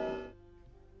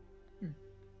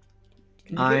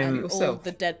all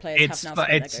the dead players have now spent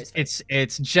their ghost.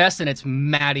 It's Jess and it's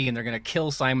Maddie, and they're gonna kill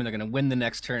Simon. They're gonna win the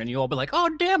next turn, and you all be like, "Oh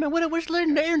damn! I would have wished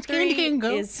Aaron's candy cane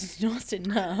go." Is not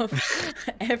enough.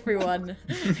 Everyone,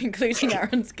 including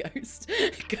Aaron's ghost,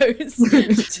 goes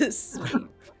to sleep.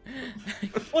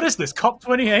 What is this?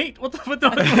 COP28? What the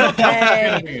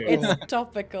Okay, it's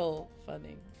topical.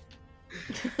 Funny.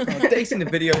 Dating the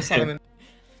video, Simon.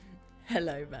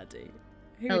 Hello, Maddie.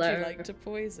 Who Hello. would you like to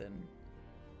poison?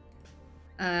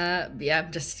 Yeah,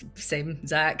 just same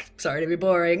Zach. Sorry to be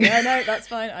boring. Yeah, no, that's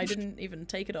fine. I didn't even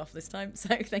take it off this time, so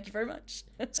thank you very much.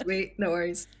 Sweet, no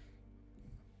worries.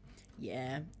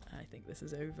 Yeah, I think this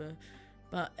is over.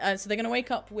 But so they're gonna wake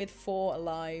up with 4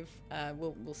 alive.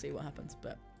 We'll see what happens,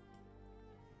 but.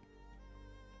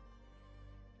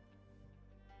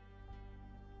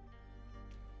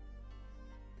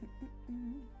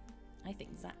 I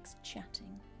think Zach's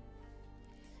chatting.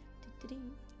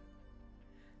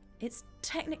 It's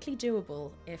technically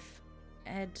doable if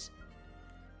Ed...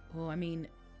 Oh, I mean,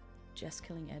 Jess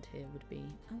killing Ed here would be...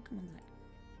 Oh, come on, Zach.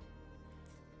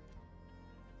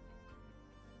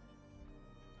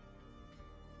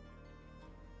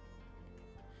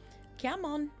 Come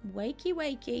on, wakey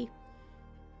wakey.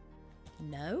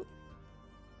 No.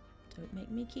 Don't make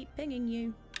me keep pinging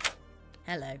you.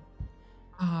 Hello.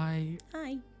 Hi.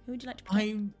 Hi. Who would you like to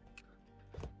play?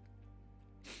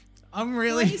 I'm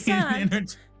really sad?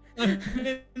 in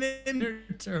inner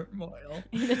turmoil.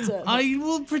 I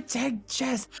will protect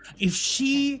Jess.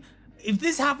 If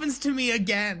this happens to me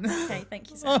again, okay, thank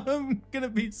you, Sam. I'm gonna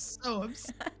be so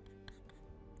upset.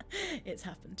 It's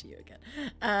happened to you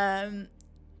again.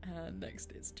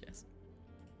 Next is Jess.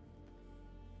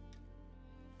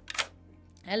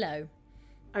 Hello.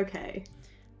 Okay.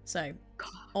 So,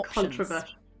 options.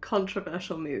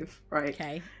 Controversial move, right?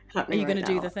 Okay. Are you going to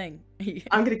do the thing?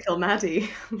 I'm going to kill Maddie.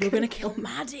 You're going to kill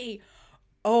Maddie.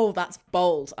 Oh, that's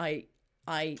bold.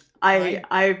 I'm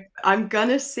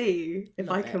gonna see if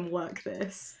I can work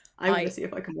this. I'm gonna see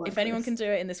if I can work. If anyone can do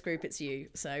it in this group, it's you.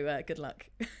 So good luck.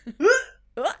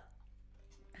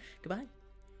 Goodbye.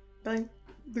 Bye.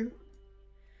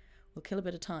 We'll kill a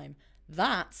bit of time.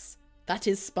 That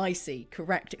is spicy.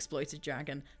 Correct, exploited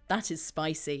dragon. That is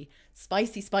spicy.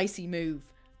 Spicy move.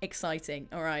 Exciting.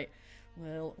 All right.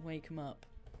 We'll wake him up.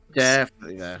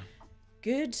 Definitely there.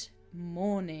 Good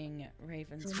morning,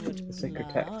 Ravenswood. Sacred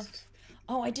text.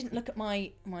 Oh, I didn't look at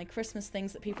my Christmas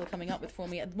things that people are coming up with for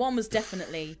me. One was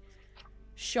definitely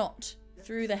shot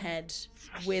through the head,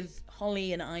 with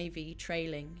Holly and Ivy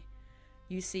trailing,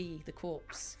 you see the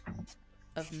corpse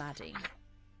of Maddie.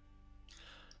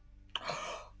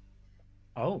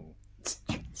 Oh.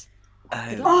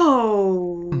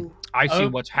 Oh. I see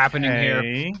what's happening here.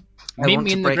 Meet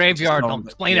me in the graveyard. I'll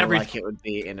explain everything. Like it would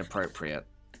be inappropriate.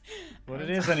 Well, it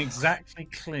isn't exactly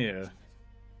clear.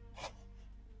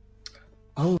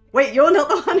 Oh. Wait, you're not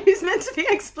the one who's meant to be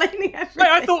explaining everything. Wait,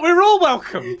 I thought we were all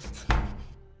welcome.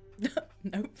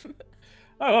 Nope.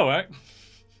 Oh, all right.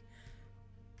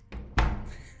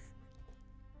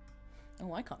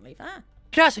 Oh, I can't leave that.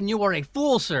 Justin, you are a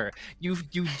fool, sir. You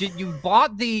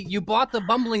bought the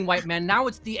bumbling white man. Now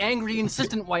it's the angry,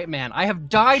 insistent white man. I have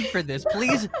died for this.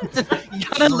 Please, you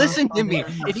gotta listen to me.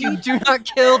 If you do not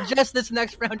kill Jess this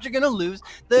next round, you're gonna lose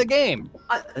the game.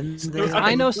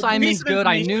 I know Simon's good.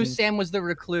 I knew Sam was the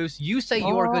recluse. You say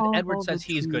you are good. Edward says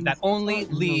he's good. That only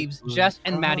leaves Jess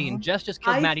and Maddie, and Jess just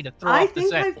killed Maddie to throw off the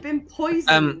set. I think I've been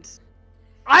poisoned.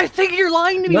 I think you're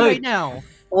lying to me right now.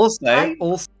 Also,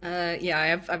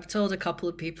 yeah, I've told a couple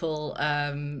of people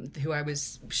who I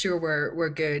was sure were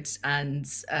good, and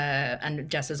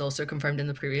Jess has also confirmed in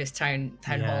the previous town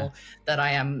hall that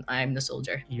I am the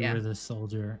soldier. You were the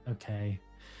soldier. Okay.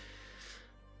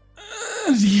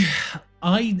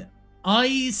 I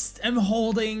am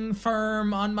holding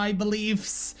firm on my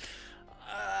beliefs.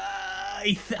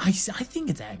 I think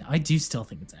it's Ed. I do still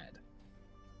think it's Ed.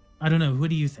 I don't know. What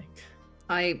do you think?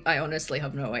 I honestly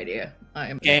have no idea.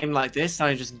 Game like this,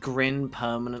 I just grin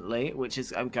permanently, which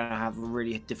is I'm gonna have a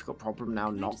really difficult problem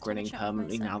now not grinning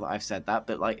permanently now that I've said that.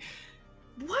 But like,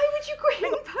 why would you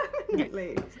grin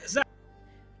permanently?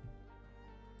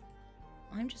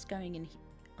 I'm just going in.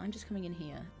 I'm just coming in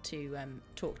here to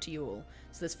talk to you all.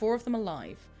 So there's 4 of them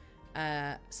alive.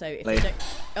 So if you don't...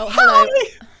 Oh, hello.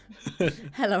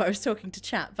 Hello, I was talking to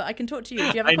chat, but I can talk to you.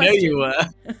 Do you have a question? I know you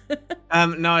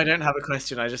were. No, I don't have a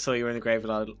question. I just saw you were in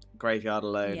the graveyard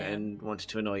alone and wanted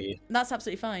to annoy you. That's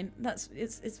absolutely fine.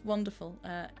 It's wonderful.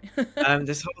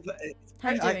 This whole... How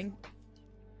are you doing?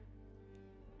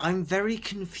 I'm very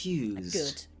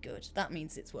confused. Good. That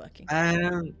means it's working.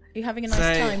 Are you having a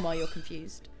nice time while you're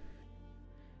confused?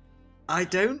 I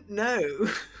don't know.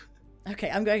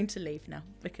 Okay, I'm going to leave now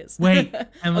because... Wait,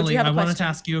 Emily, I wanted to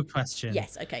ask you a question.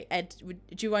 Yes, okay. Ed,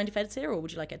 do you mind if Ed's here, or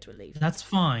would you like Ed to leave? That's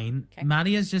fine. Okay.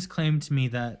 Maddie has just claimed to me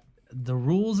that the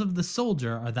rules of the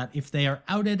soldier are that if they are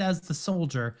outed as the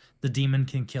soldier, the demon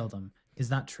can kill them. Is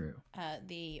that true?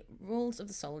 The rules of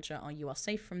the soldier are you are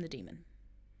safe from the demon.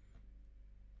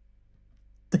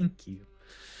 Thank you.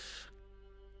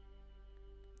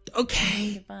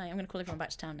 Okay. Goodbye. I'm going to call everyone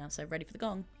back to town now, so ready for the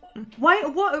gong. Why?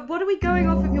 What are we going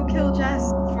off of your kill Jess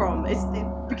from? Is it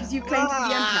because you claimed to be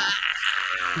the empath?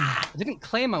 I didn't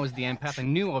claim I was the empath. I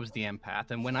knew I was the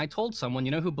empath, and when I told someone,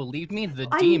 you know who believed me? The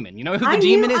demon. You know who the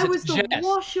demon is? I was it's the Jess.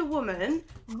 washerwoman.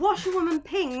 Washerwoman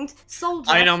pinged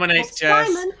soldier. I nominate Jess.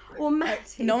 Simon or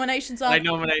Matty. Nominations are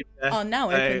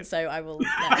now open, so I will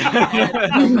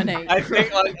nominate. I think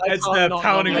it's the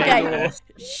pounding on the door.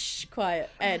 Shh, quiet.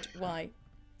 Ed, why?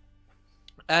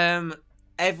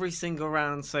 Every single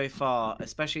round so far,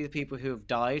 especially the people who have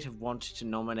died, have wanted to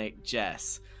nominate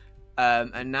Jess.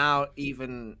 And now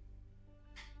even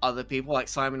other people, like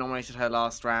Simon nominated her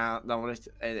last round,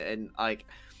 and like,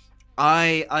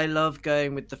 I love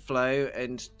going with the flow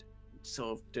and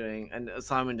sort of doing, and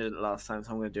Simon did it last time,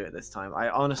 so I'm going to do it this time.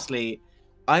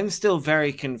 I'm still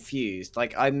very confused.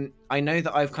 Like, I know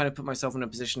that I've kind of put myself in a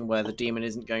position where the demon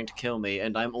isn't going to kill me,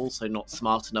 and I'm also not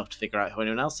smart enough to figure out who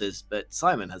anyone else is, but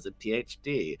Simon has a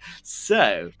PhD.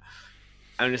 So,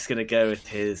 I'm just going to go with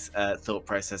his thought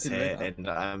process here, and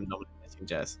I'm nominating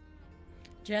Jess.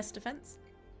 Jess, defense?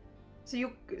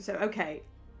 So, okay.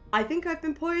 I think I've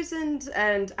been poisoned,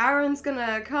 and Aaron's going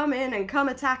to come in and come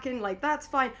attacking, like, that's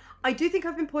fine. I do think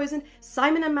I've been poisoned.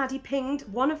 Simon and Maddie pinged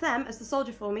one of them as the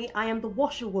soldier for me. I am the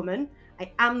washerwoman.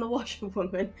 I am the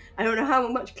washerwoman. I don't know how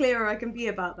much clearer I can be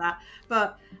about that.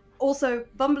 But also,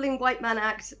 bumbling white man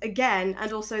act again,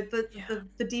 and also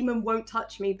the demon won't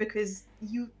touch me because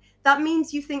that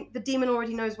means you think the demon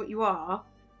already knows what you are.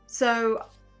 So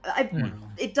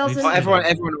it doesn't. Everyone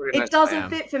it doesn't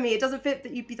fit for me. It doesn't fit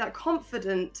that you'd be that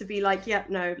confident to be like, yeah,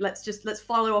 no, let's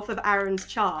follow off of Aaron's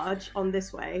charge on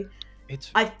this way. It's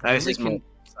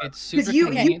super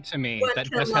convenient to me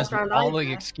that Jess has all the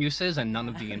excuses and none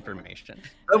of the information.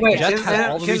 Oh, wait, Jess has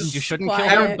all the reasons you shouldn't kill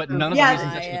her, but none of the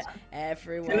reasons that she's...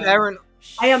 Everyone.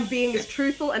 I am being as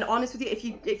truthful and honest with you.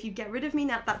 If you get rid of me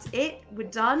now, that's it. We're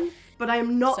done. But I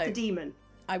am not the demon.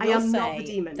 I am not the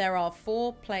demon. There are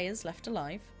 4 players left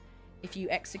alive. If you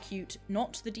execute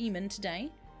not the demon today,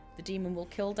 the demon will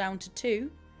kill down to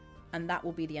 2, and that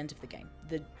will be the end of the game.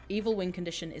 the evil win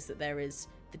condition is that there is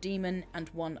the demon and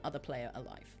one other player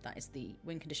alive. That is the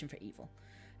win condition for evil.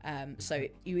 So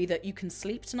you can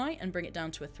sleep tonight and bring it down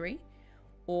to a 3,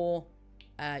 or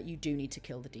you do need to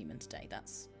kill the demon today.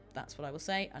 That's what I will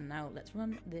say. And now let's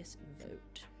run this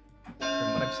vote.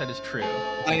 And what I've said is true.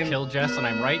 If you kill Jess and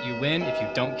I'm right, you win. If you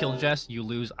don't kill Jess, you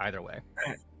lose either way.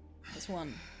 That's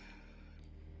 1.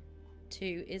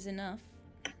 2 is enough.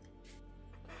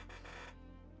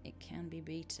 It can be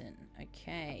beaten.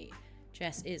 Okay.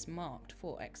 Jess is marked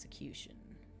for execution.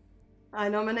 I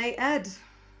nominate Ed.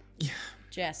 Yeah.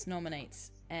 Jess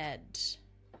nominates Ed.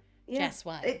 Yeah. Jess,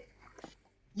 why?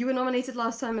 You were nominated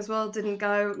last time as well, didn't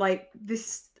go. Like,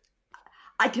 this...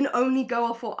 I can only go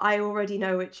off what I already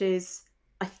know, which is,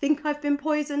 I think I've been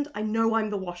poisoned. I know I'm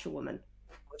the washerwoman.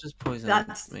 What does poison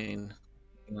mean?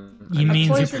 It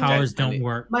means your powers don't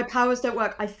work. My powers don't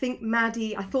work. I thought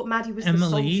Maddie was the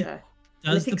soldier.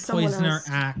 Does the poisoner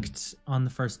act on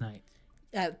the first night?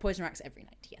 The poisoner acts every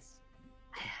night, yes.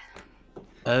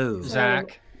 Oh.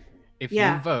 Zach, if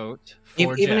you vote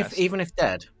for Jess... Even if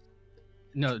dead?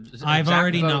 No, I've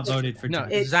already not voted for Jess.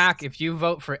 No, Zach, if you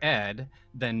vote for Ed,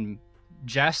 then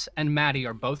Jess and Maddie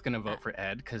are both going to vote for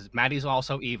Ed, because Maddie's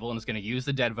also evil and is going to use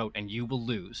the dead vote, and you will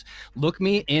lose. Look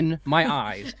me in my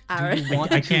eyes. Do you want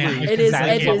to lose? It is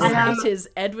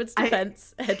Edward's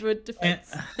defense. Edward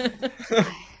defense.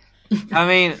 I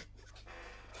mean,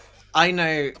 I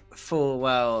know full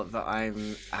well that I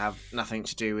have nothing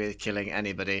to do with killing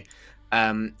anybody.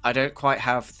 I don't quite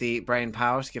have the brain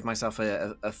power to give myself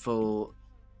a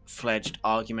full-fledged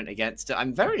argument against it.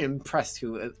 I'm very impressed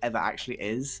whoever actually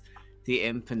is the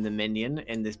imp and the minion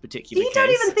in this particular case. You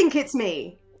don't even think it's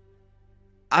me.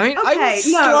 I mean, okay,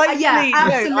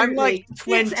 I'm like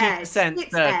 20%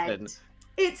 certain.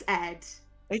 It's Ed.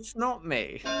 It's not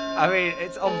me. I mean,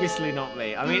 it's obviously not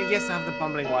me. I mean, yes, I have the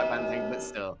bumbling white man thing, but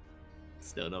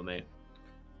still not me.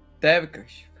 There we go.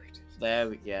 There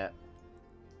we go.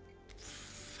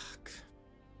 Fuck.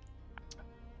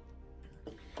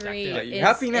 3 Are you is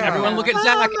happy now? Everyone look at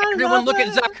Zach. Everyone look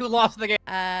at Zach, who lost the game.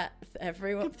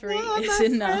 Everyone, 3 is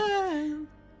enough.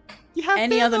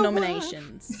 Any other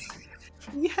nominations?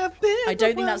 I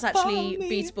don't think that's actually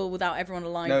beatable without everyone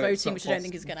alive voting, which I don't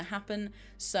think is going to happen.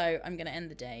 So I'm going to end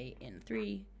the day in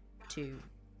 3, 2,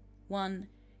 1.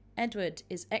 Edward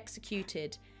is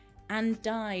executed and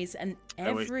dies, and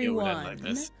everyone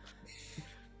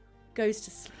goes to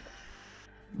sleep.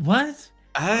 What?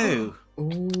 Oh.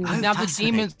 Now the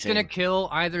demon's going to kill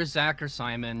either Zach or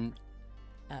Simon.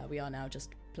 We are now just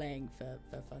playing for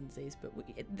funsies, but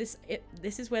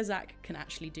this is where Zach can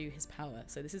actually do his power.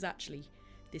 So this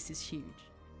is huge.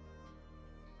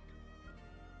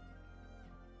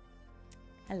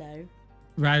 Hello.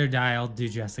 Ride or die, I'll do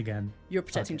Jess again. You're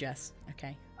protecting Jess.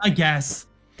 Okay. I guess.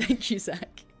 Thank you,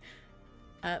 Zach.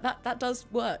 That does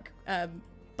work,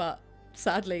 but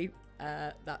sadly,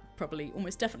 that probably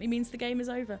almost definitely means the game is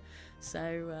over.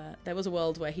 So there was a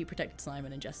world where he protected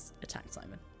Simon and Jess attacked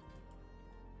Simon.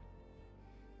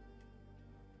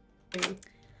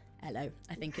 Hello,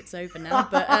 I think it's over now,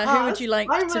 but who would you like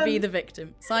to be the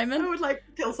victim? Simon? I would like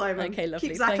to kill Simon. Okay, lovely.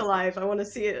 Keep Zach alive. I want to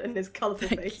see it in his colourful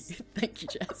face. Thank you,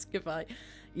 Jess. Goodbye.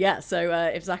 Yeah, so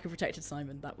if Zach had protected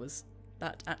Simon,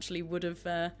 that actually would have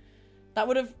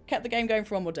kept the game going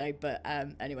for one more day, but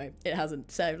anyway, it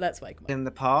hasn't. So let's wake him up. In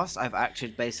the past, I've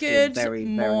acted basically Good very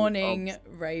morning,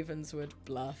 Ravenswood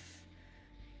Bluff.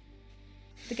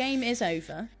 The game is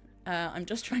over. I'm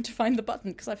just trying to find the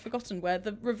button because I've forgotten where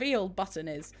the reveal button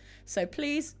is. So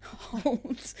please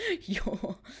hold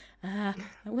your...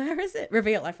 where is it?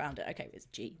 Reveal, I found it. Okay, it's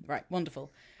G. Right,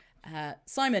 wonderful.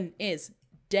 Simon is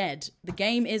dead. The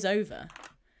game is over.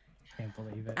 Can't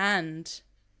believe it. And...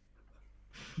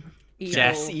 Evil.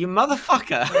 Jess, you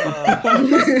motherfucker!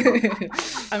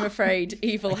 I'm afraid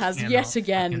Evil has yet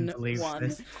again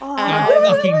won.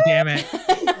 God fucking damn it.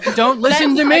 Don't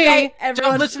listen to me! Okay,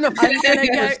 everyone, don't listen to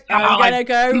I'm gonna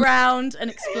go round and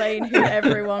explain who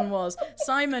everyone was.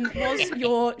 Simon was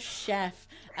your chef.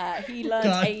 He learned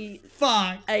a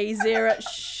 0.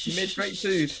 You made great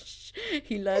food.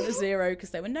 He learned a 0 because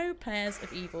there were no pairs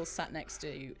of evils sat next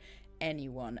to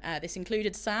anyone. This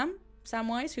included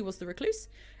Samwise, who was the recluse.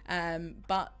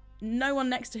 But no one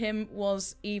next to him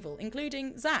was evil,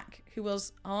 including Zach, who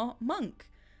was our monk.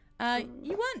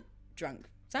 You weren't drunk,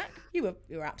 Zach. You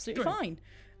were absolutely fine.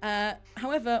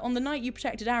 However, on the night you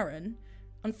protected Aaron,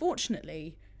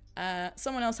 unfortunately,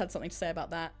 someone else had something to say about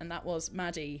that, and that was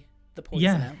Maddie, the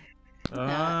poisoner. Who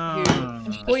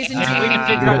poisoned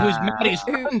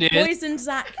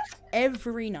Zach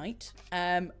every night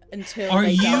until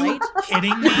they died. Are you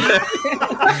kidding me?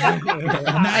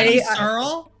 Maddie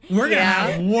Searle? We're gonna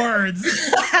have words.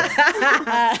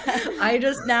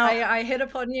 I hit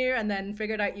upon you and then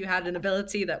figured out you had an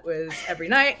ability that was every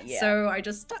night, so I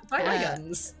just stuck by my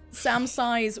guns. Sam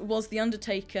Size was the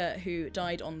Undertaker who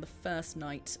died on the first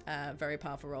night. Very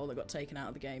powerful role that got taken out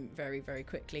of the game very, very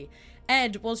quickly.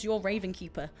 Ed was your Raven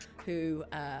Keeper who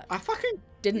I fucking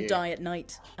didn't die at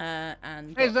night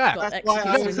and Hey, Zach, got that's why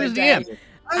executed in the day. end.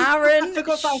 Aaron, I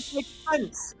forgot that makes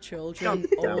sense. Children,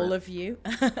 all of you.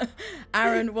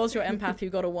 Aaron was your empath who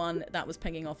got a 1. That was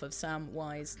pinging off of Sam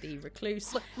Wise, the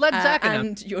recluse. Let Zach in.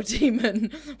 And your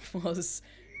demon was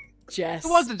Jess. Who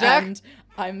was it, Zach? And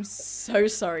I'm so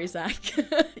sorry, Zach.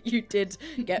 You did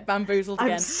get bamboozled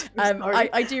again. So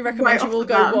I do recommend you all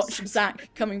go watch Zach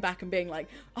coming back and being like,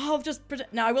 oh, I'll just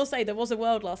protect. Now, I will say there was a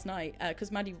world last night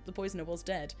because Maddie the Poisoner was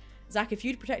dead. Zach, if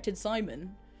you'd protected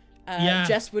Simon,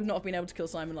 Jess would not have been able to kill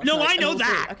Simon last night. No, I know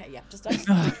that. Okay, yeah,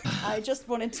 I just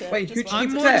wanted to. Wait,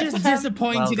 I'm more just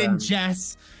disappointed in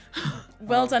Jess.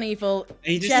 Well done, Evil.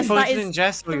 Are you Jess, that disappointed in is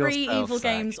Jess or 3 yourself, Evil Zach?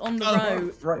 games on the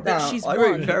row Right that now, she's I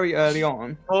wrote won. very early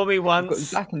on. For me I've got once.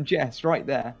 Zach and Jess right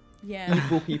there. Yeah.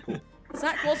 Evil people.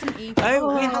 Zach wasn't evil.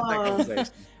 Oh, we had that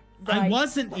conversation. I Right.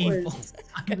 wasn't evil.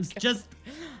 I was just.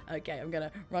 Okay, I'm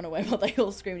gonna run away while they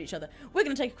all scream at each other. We're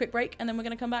gonna take a quick break and then we're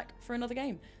gonna come back for another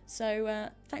game. So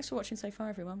thanks for watching so far,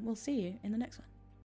 everyone. We'll see you in the next one.